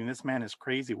remember thinking, this man is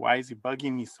crazy. Why is he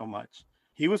bugging me so much?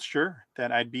 He was sure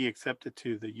that I'd be accepted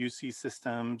to the UC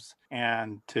systems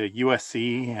and to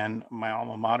USC and my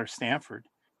alma mater, Stanford.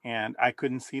 And I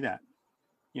couldn't see that.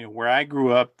 Where I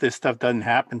grew up, this stuff doesn't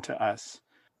happen to us.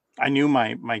 I knew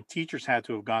my teachers had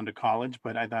to have gone to college,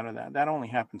 but I thought of that only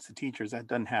happens to teachers. That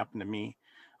doesn't happen to me.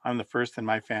 I'm the first in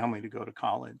my family to go to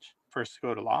college, first to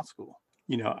go to law school.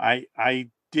 I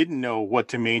didn't know what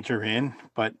to major in,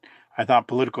 but I thought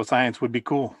political science would be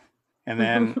cool. And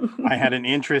then I had an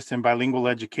interest in bilingual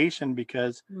education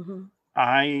because Mm-hmm.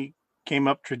 I came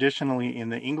up traditionally in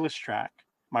the English track.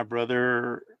 My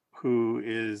brother, who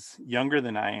is younger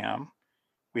than I am,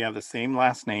 we have the same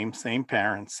last name, same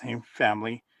parents, same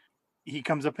family. He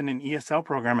comes up in an ESL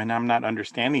program and I'm not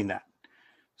understanding that.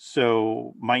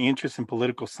 So my interest in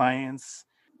political science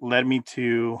led me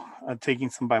to taking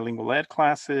some bilingual ed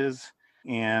classes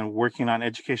and working on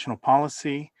educational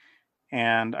policy.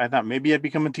 And I thought maybe I'd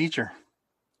become a teacher.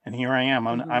 And here I am.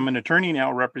 I'm, Mm-hmm. I'm an attorney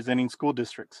now representing school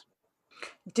districts.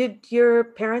 Did your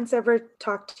parents ever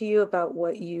talk to you about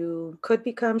what you could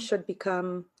become, should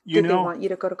become? You Did they know, want you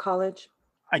to go to college?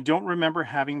 I don't remember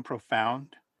having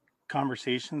profound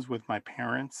conversations with my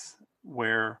parents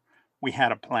where we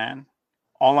had a plan.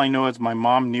 All I know is my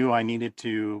mom knew I needed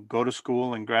to go to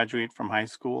school and graduate from high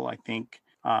school. I think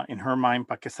in her mind,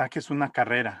 pa que saques una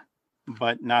carrera,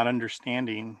 but not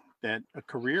understanding that a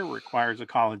career requires a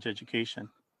college education.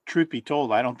 Truth be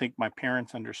told, I don't think my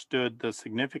parents understood the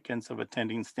significance of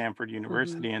attending Stanford Mm-hmm.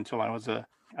 University until I was a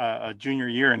junior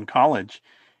year in college.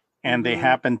 And they Mm-hmm.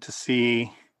 happened to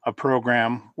see a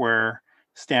program where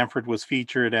Stanford was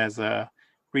featured as a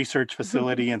research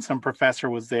facility and some professor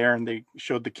was there and they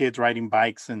showed the kids riding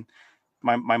bikes. And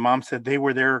my mom said they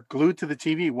were there glued to the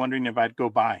TV wondering if I'd go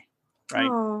by, right?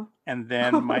 Oh. And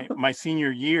then my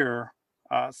senior year,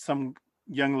 some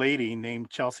young lady named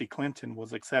Chelsea Clinton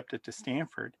was accepted to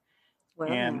Stanford. Well,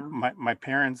 And now. my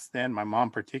parents then, my mom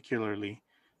particularly,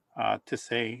 to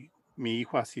say, mi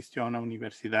hijo asistió a una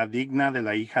universidad digna de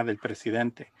la hija del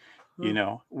presidente, you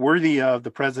know, worthy of the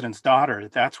president's daughter.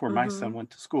 That's where my Mm-hmm. son went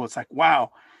to school. It's like,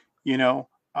 wow, you know,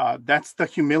 that's the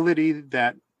humility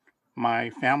that my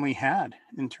family had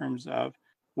in terms of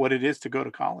what it is to go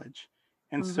to college.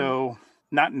 And Mm-hmm. so,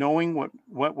 not knowing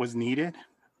what was needed,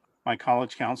 my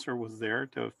college counselor was there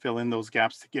to fill in those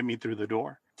gaps to get me through the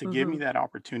door, to give me Mm-hmm. that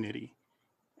opportunity.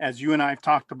 As you and I have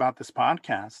talked about this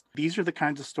podcast, these are the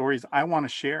kinds of stories I want to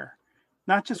share,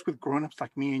 not just with grown-ups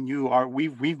like me and you.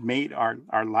 We've made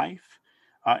our life,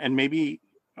 and maybe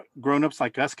grown-ups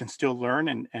like us can still learn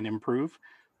and improve.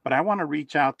 But I want to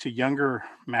reach out to younger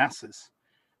masses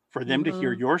for them to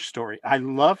hear Mm-hmm. your story. I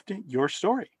loved your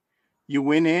story. You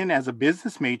went in as a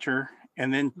business major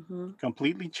and then Mm-hmm.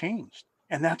 completely changed,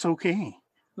 and that's okay.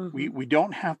 We Mm-hmm. we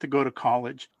don't have to go to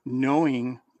college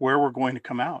knowing where we're going to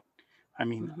come out. I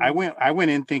mean, Mm-hmm. I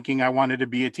went in thinking I wanted to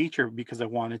be a teacher because I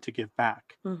wanted to give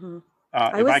back. Mm-hmm.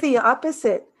 I If was I the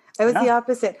opposite. I was the Yeah,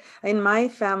 opposite. In my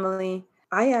family,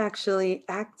 I actually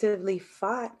actively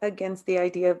fought against the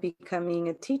idea of becoming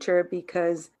a teacher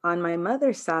because on my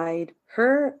mother's side,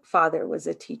 her father was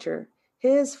a teacher.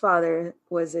 His father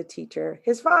was a teacher.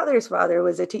 His father's father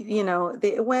was a teacher. You know,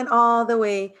 it went all the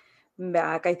way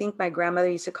back. I think my grandmother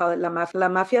used to call it la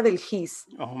mafia del gis.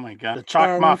 oh my God, the chalk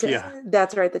And mafia.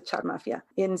 that's right, the Chad Mafia.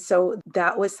 And so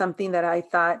that was something that I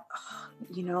thought, oh,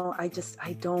 you know, I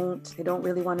don't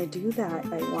really want to do that.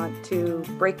 I want to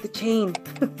break the chain.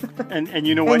 And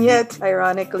you know And what you yet,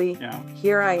 ironically, Yeah.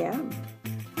 here I am.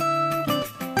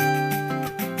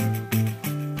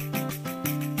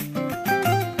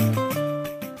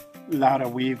 Laura,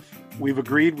 we've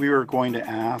agreed we were going to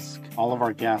ask all of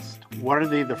our guests, what are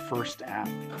they the first at?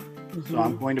 So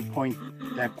I'm going to point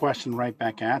that question right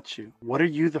back at you. What are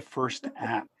you the first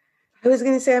at? I was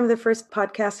going to say I'm the first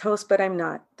podcast host, but I'm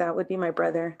not. That would be my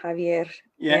brother, Javier.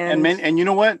 Yeah, And and you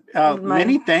know what? my,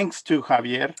 Many thanks to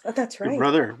Javier, oh, that's your right.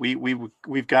 brother.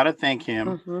 We've got to thank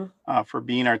him Mm-hmm. for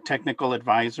being our technical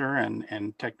advisor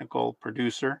and technical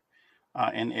producer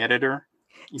and editor.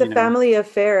 It's a You know, family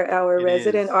affair. Our it is.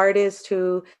 resident artist,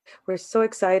 who we're so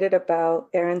excited about,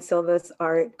 Aaron Silva's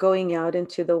art going out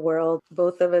into the world.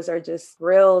 Both of us are just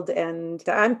thrilled. And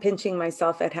I'm pinching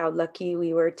myself at how lucky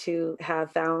we were to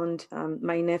have found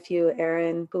my nephew,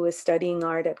 Aaron, who is studying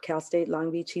art at Cal State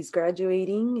Long Beach. He's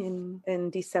graduating in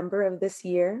December of this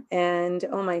year. And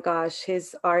oh my gosh,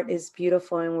 his art is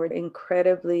beautiful. And we're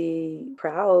incredibly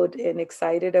proud and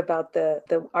excited about the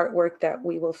artwork that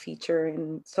we will feature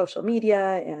in social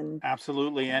media and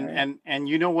Absolutely. our, And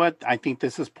you know what? I think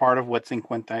this is part of what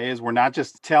Cincuenta is. We're not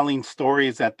just telling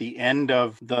stories at the end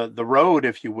of the road,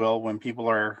 if you will, when people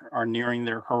are nearing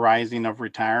their horizon of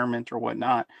retirement or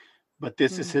whatnot. But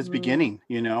this is his mm-hmm. beginning,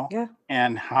 you know? Yeah.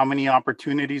 And how many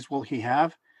opportunities will he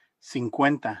have?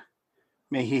 Cincuenta.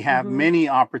 May he have Mm-hmm. many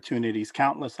opportunities,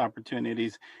 countless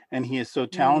opportunities. And he is so Yeah.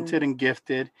 talented and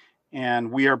gifted.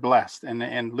 And we are blessed.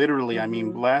 And literally, I mean,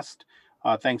 Mm-hmm. blessed.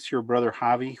 Thanks to your brother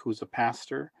Javi, who's a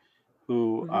pastor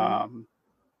who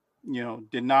Mm-hmm.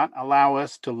 did not allow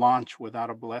us to launch without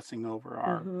a blessing over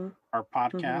Mm-hmm. our Mm-hmm.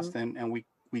 podcast, and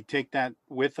we take that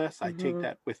with us. I take Mm-hmm.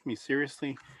 that with me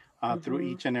seriously through Mm-hmm.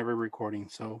 each and every recording.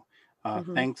 So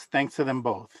Mm-hmm. thanks to them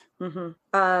both. Mm-hmm.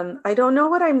 I don't know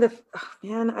what I'm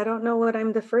I don't know what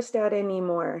I'm the first at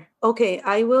anymore. Okay,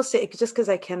 I will say, just because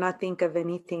I cannot think of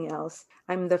anything else,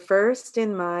 I'm the first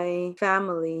in my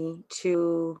family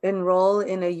to enroll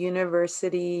in a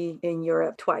university in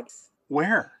Europe twice.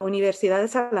 Where? Universidad de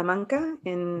Salamanca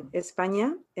en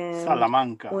España and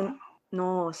Salamanca.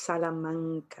 no,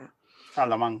 Salamanca.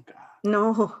 Salamanca.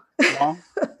 No. No,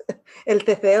 El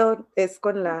teceo es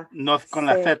con la no con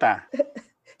la C. Z.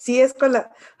 Sí, es con la,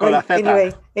 Con la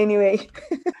like, Z. anyway.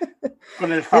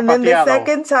 Con el And then the zapateado.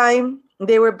 second time,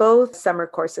 they were both summer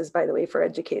courses, by the way, for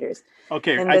educators.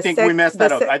 Okay, And I think we messed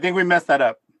that up. I think we messed that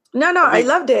up. No, I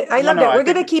loved it. I loved it. We're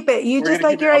going to keep it. You just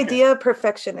like your idea of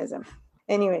perfectionism.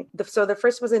 Anyway, so the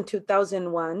first was in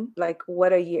 2001, like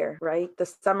what a year, right? The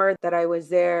summer that I was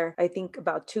there, I think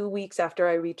about 2 weeks after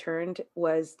I returned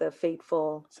was the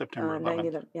fateful September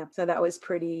 11th. 9/11. Yeah, so that was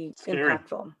pretty Scary.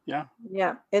 Impactful. Yeah.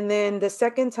 Yeah. And then the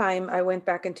second time I went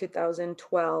back in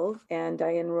 2012 and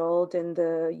I enrolled in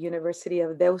the University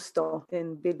of Deusto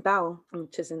in Bilbao,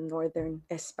 which is in northern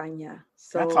España.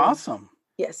 So that's awesome.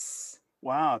 Yes.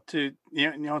 Wow, to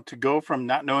to go from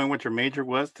not knowing what your major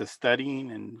was to studying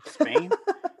in Spain,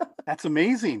 that's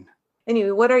amazing.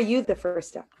 Anyway, what are you the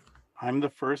first at? I'm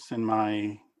the first in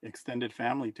my extended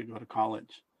family to go to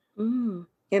college. And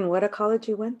what a college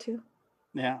you went to?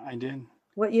 Yeah, I did.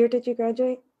 What year did you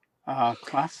graduate?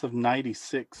 Class of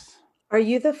 96. Are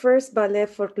you the first ballet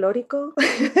folklorico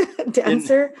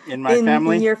dancer in my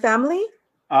family? In your family?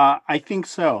 I think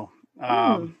so.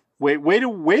 Way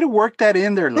to work that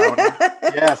in there, Laura.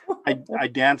 Yes, I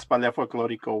danced ballet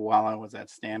folklorico while I was at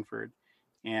Stanford,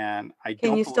 and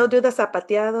Can you still do the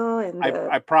zapateado? And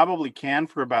I probably can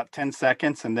for about 10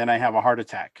 seconds, and then I have a heart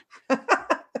attack.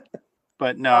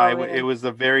 But no, it was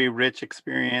a very rich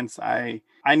experience. I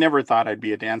never thought I'd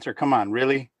be a dancer. Come on,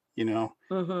 really?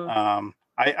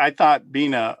 I thought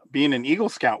being an Eagle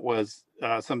Scout was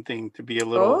something to be a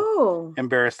little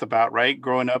embarrassed about, right?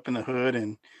 Growing up in the hood,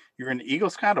 and you're an Eagle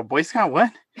Scout, a Boy Scout,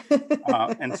 what?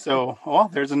 And so,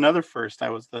 there's another first. I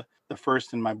was the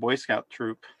first in my Boy Scout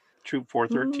troop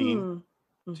 413,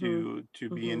 to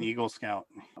be an Eagle Scout.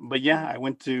 But yeah, I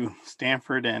went to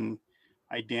Stanford and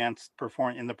I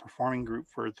performed in the performing group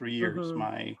for 3 years,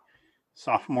 my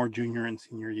sophomore, junior, and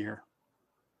senior year.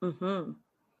 All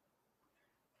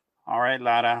right,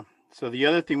 Lara. So the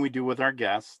other thing we do with our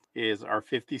guests is our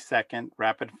 50-second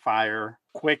rapid fire,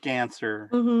 quick answer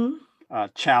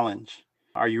challenge.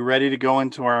 Are you ready to go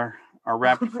into our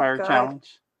rapid fire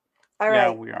challenge? All right.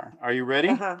 Yeah, we are. Are you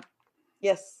ready?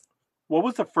 Yes. What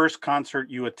was the first concert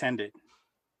you attended?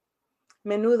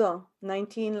 Menudo,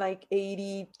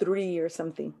 1983 or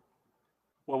something.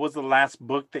 What was the last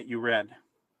book that you read?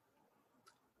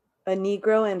 A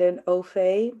Negro and an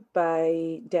Ofe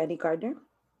by Danny Gardner.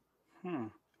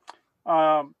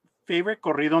 Favorite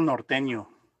corrido norteño?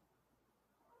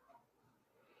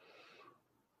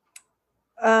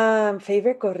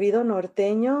 Favorite corrido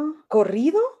norteño?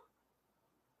 ¿Corrido?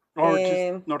 Or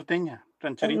just norteña,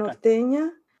 rancherita. Norteña.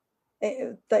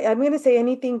 I'm going to say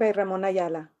anything by Ramon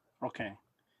Ayala. Okay.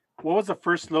 What was the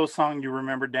first slow song you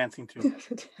remember dancing to?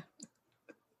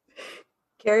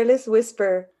 Careless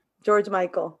Whisper, George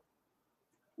Michael.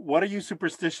 What are you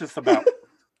superstitious about?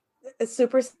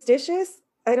 Superstitious?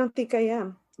 I don't think I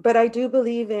am. But I do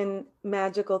believe in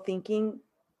magical thinking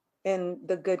and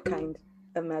the good kind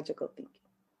of magical thinking.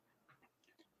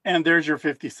 And there's your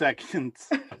 50 seconds.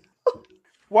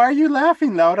 Why are you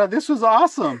laughing, Laura? This was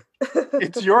awesome.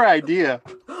 It's your idea.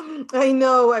 I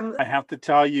know. I have to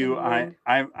tell you,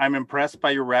 I'm impressed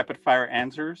by your rapid fire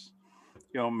answers.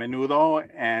 Menudo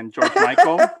and George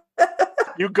Michael.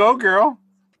 You go, girl.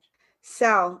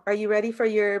 Sal, are you ready for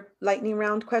your lightning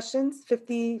round questions?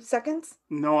 50 seconds?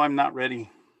 No, I'm not ready.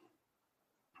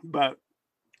 But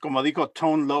como dijo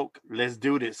Tone Loc, let's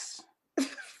do this.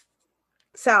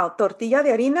 Sal, ¿tortilla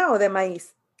de harina o de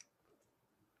maíz?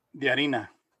 De harina.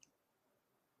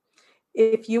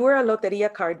 If you were a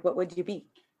loteria card, what would you be?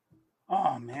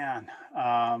 Oh, man.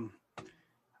 I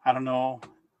don't know.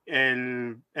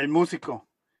 El músico.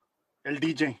 El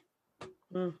DJ.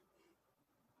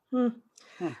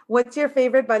 What's your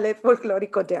favorite ballet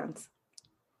folklorico dance?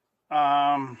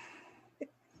 La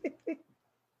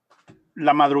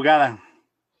Madrugada.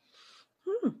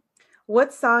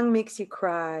 What song makes you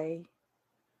cry?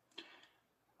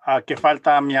 Que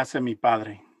falta me hace mi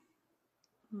padre.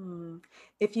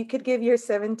 If you could give your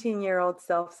 17-year-old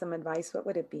self some advice, what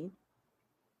would it be?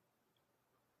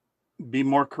 Be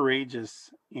more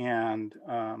courageous and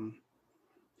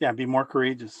be more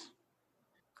courageous.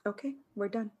 Okay, we're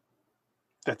done.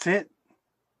 That's it.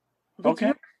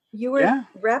 Okay. You were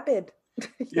rapid.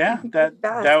 Yeah,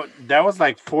 that was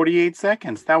like 48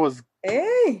 seconds. That was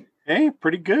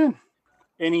pretty good.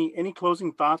 Any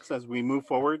closing thoughts as we move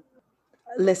forward?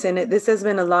 Listen, this has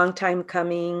been a long time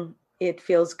coming. It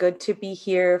feels good to be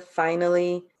here,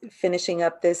 finally finishing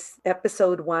up this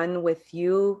episode 1 with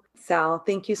you, Sal.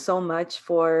 Thank you so much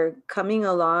for coming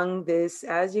along this,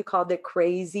 as you called it,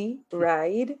 crazy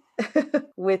ride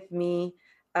with me.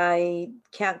 I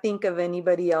can't think of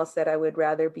anybody else that I would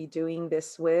rather be doing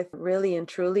this with. Really and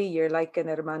truly, you're like an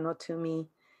hermano to me,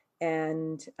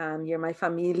 and you're my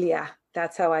familia.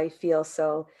 That's how I feel.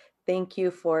 So thank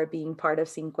you for being part of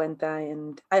Cincuenta,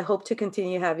 and I hope to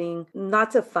continue having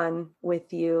lots of fun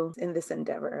with you in this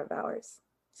endeavor of ours.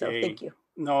 So thank you.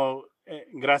 No,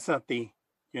 gracias a ti.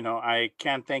 I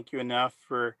can't thank you enough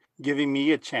for giving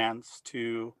me a chance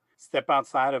to step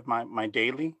outside of my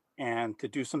daily and to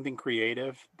do something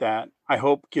creative that I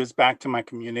hope gives back to my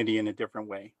community in a different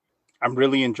way. I'm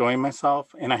really enjoying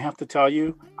myself. And I have to tell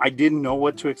you, I didn't know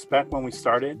what to expect when we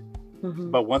started.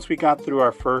 But once we got through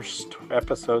our first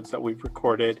episodes that we've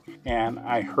recorded and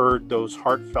I heard those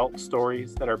heartfelt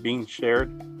stories that are being shared,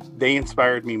 they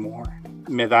inspired me more.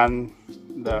 Me dan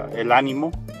el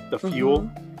ánimo, the fuel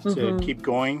to keep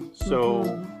going. So,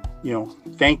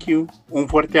 thank you. Un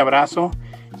fuerte abrazo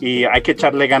y hay que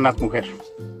echarle ganas, mujer.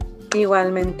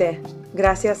 Igualmente.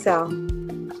 Gracias, Sal.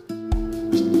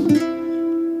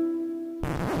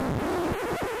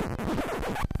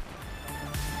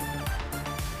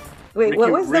 Wait,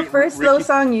 what was the first slow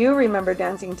song you remember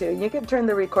dancing to? You can turn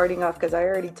the recording off because I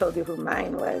already told you who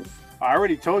mine was. I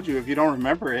already told you. If you don't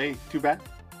remember, hey, too bad.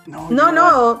 No.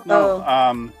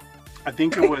 I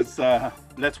think it was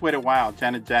Let's Wait a While,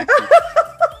 Janet Jackson.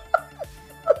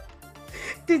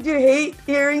 Did you hate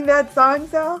hearing that song,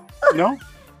 Sal? No.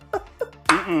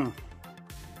 Mm-mm.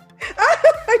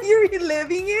 Are you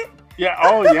reliving it? Yeah.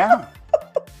 Oh, yeah.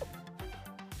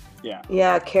 Yeah.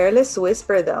 Yeah, Careless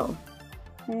Whisper, though.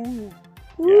 Ooh.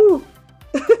 Ooh.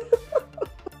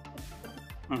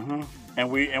 Yeah. And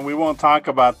we won't talk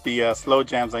about the slow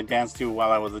jams I danced to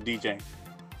while I was a DJ.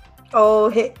 Oh,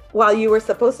 hey, while you were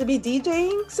supposed to be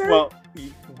DJing, sir? Well,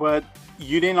 but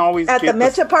you didn't always at the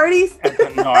Mecha parties?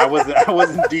 No, I wasn't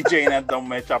DJing at the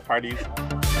Mecha parties.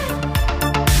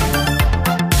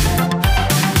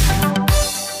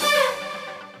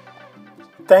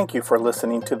 Thank you for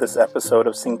listening to this episode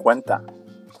of Cincuenta.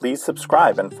 Please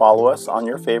subscribe and follow us on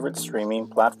your favorite streaming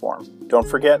platform. Don't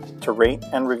forget to rate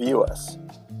and review us.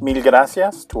 Mil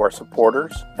gracias to our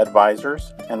supporters,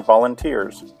 advisors, and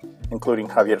volunteers, including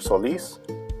Javier Solis,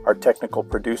 our technical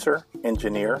producer,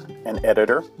 engineer, and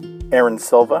editor, Aaron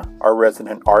Silva, our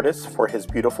resident artist for his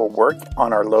beautiful work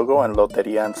on our logo and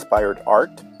Loteria-inspired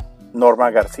art,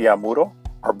 Norma Garcia Muro,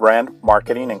 our brand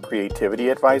marketing and creativity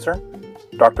advisor,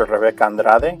 Dr. Rebecca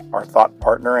Andrade, our thought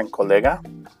partner and colega,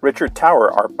 Richard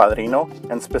Tower, our padrino,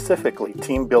 and specifically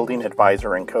team building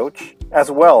advisor and coach,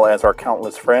 as well as our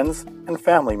countless friends and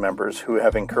family members who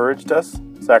have encouraged us,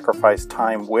 sacrificed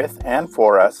time with and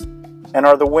for us, and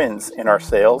are the wins in our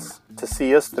sales to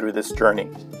see us through this journey.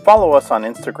 Follow us on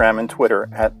Instagram and Twitter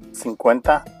at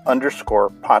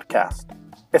 50_podcast.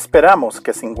 Esperamos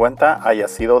que 50 haya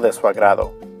sido de su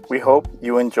agrado. We hope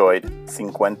you enjoyed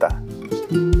 50.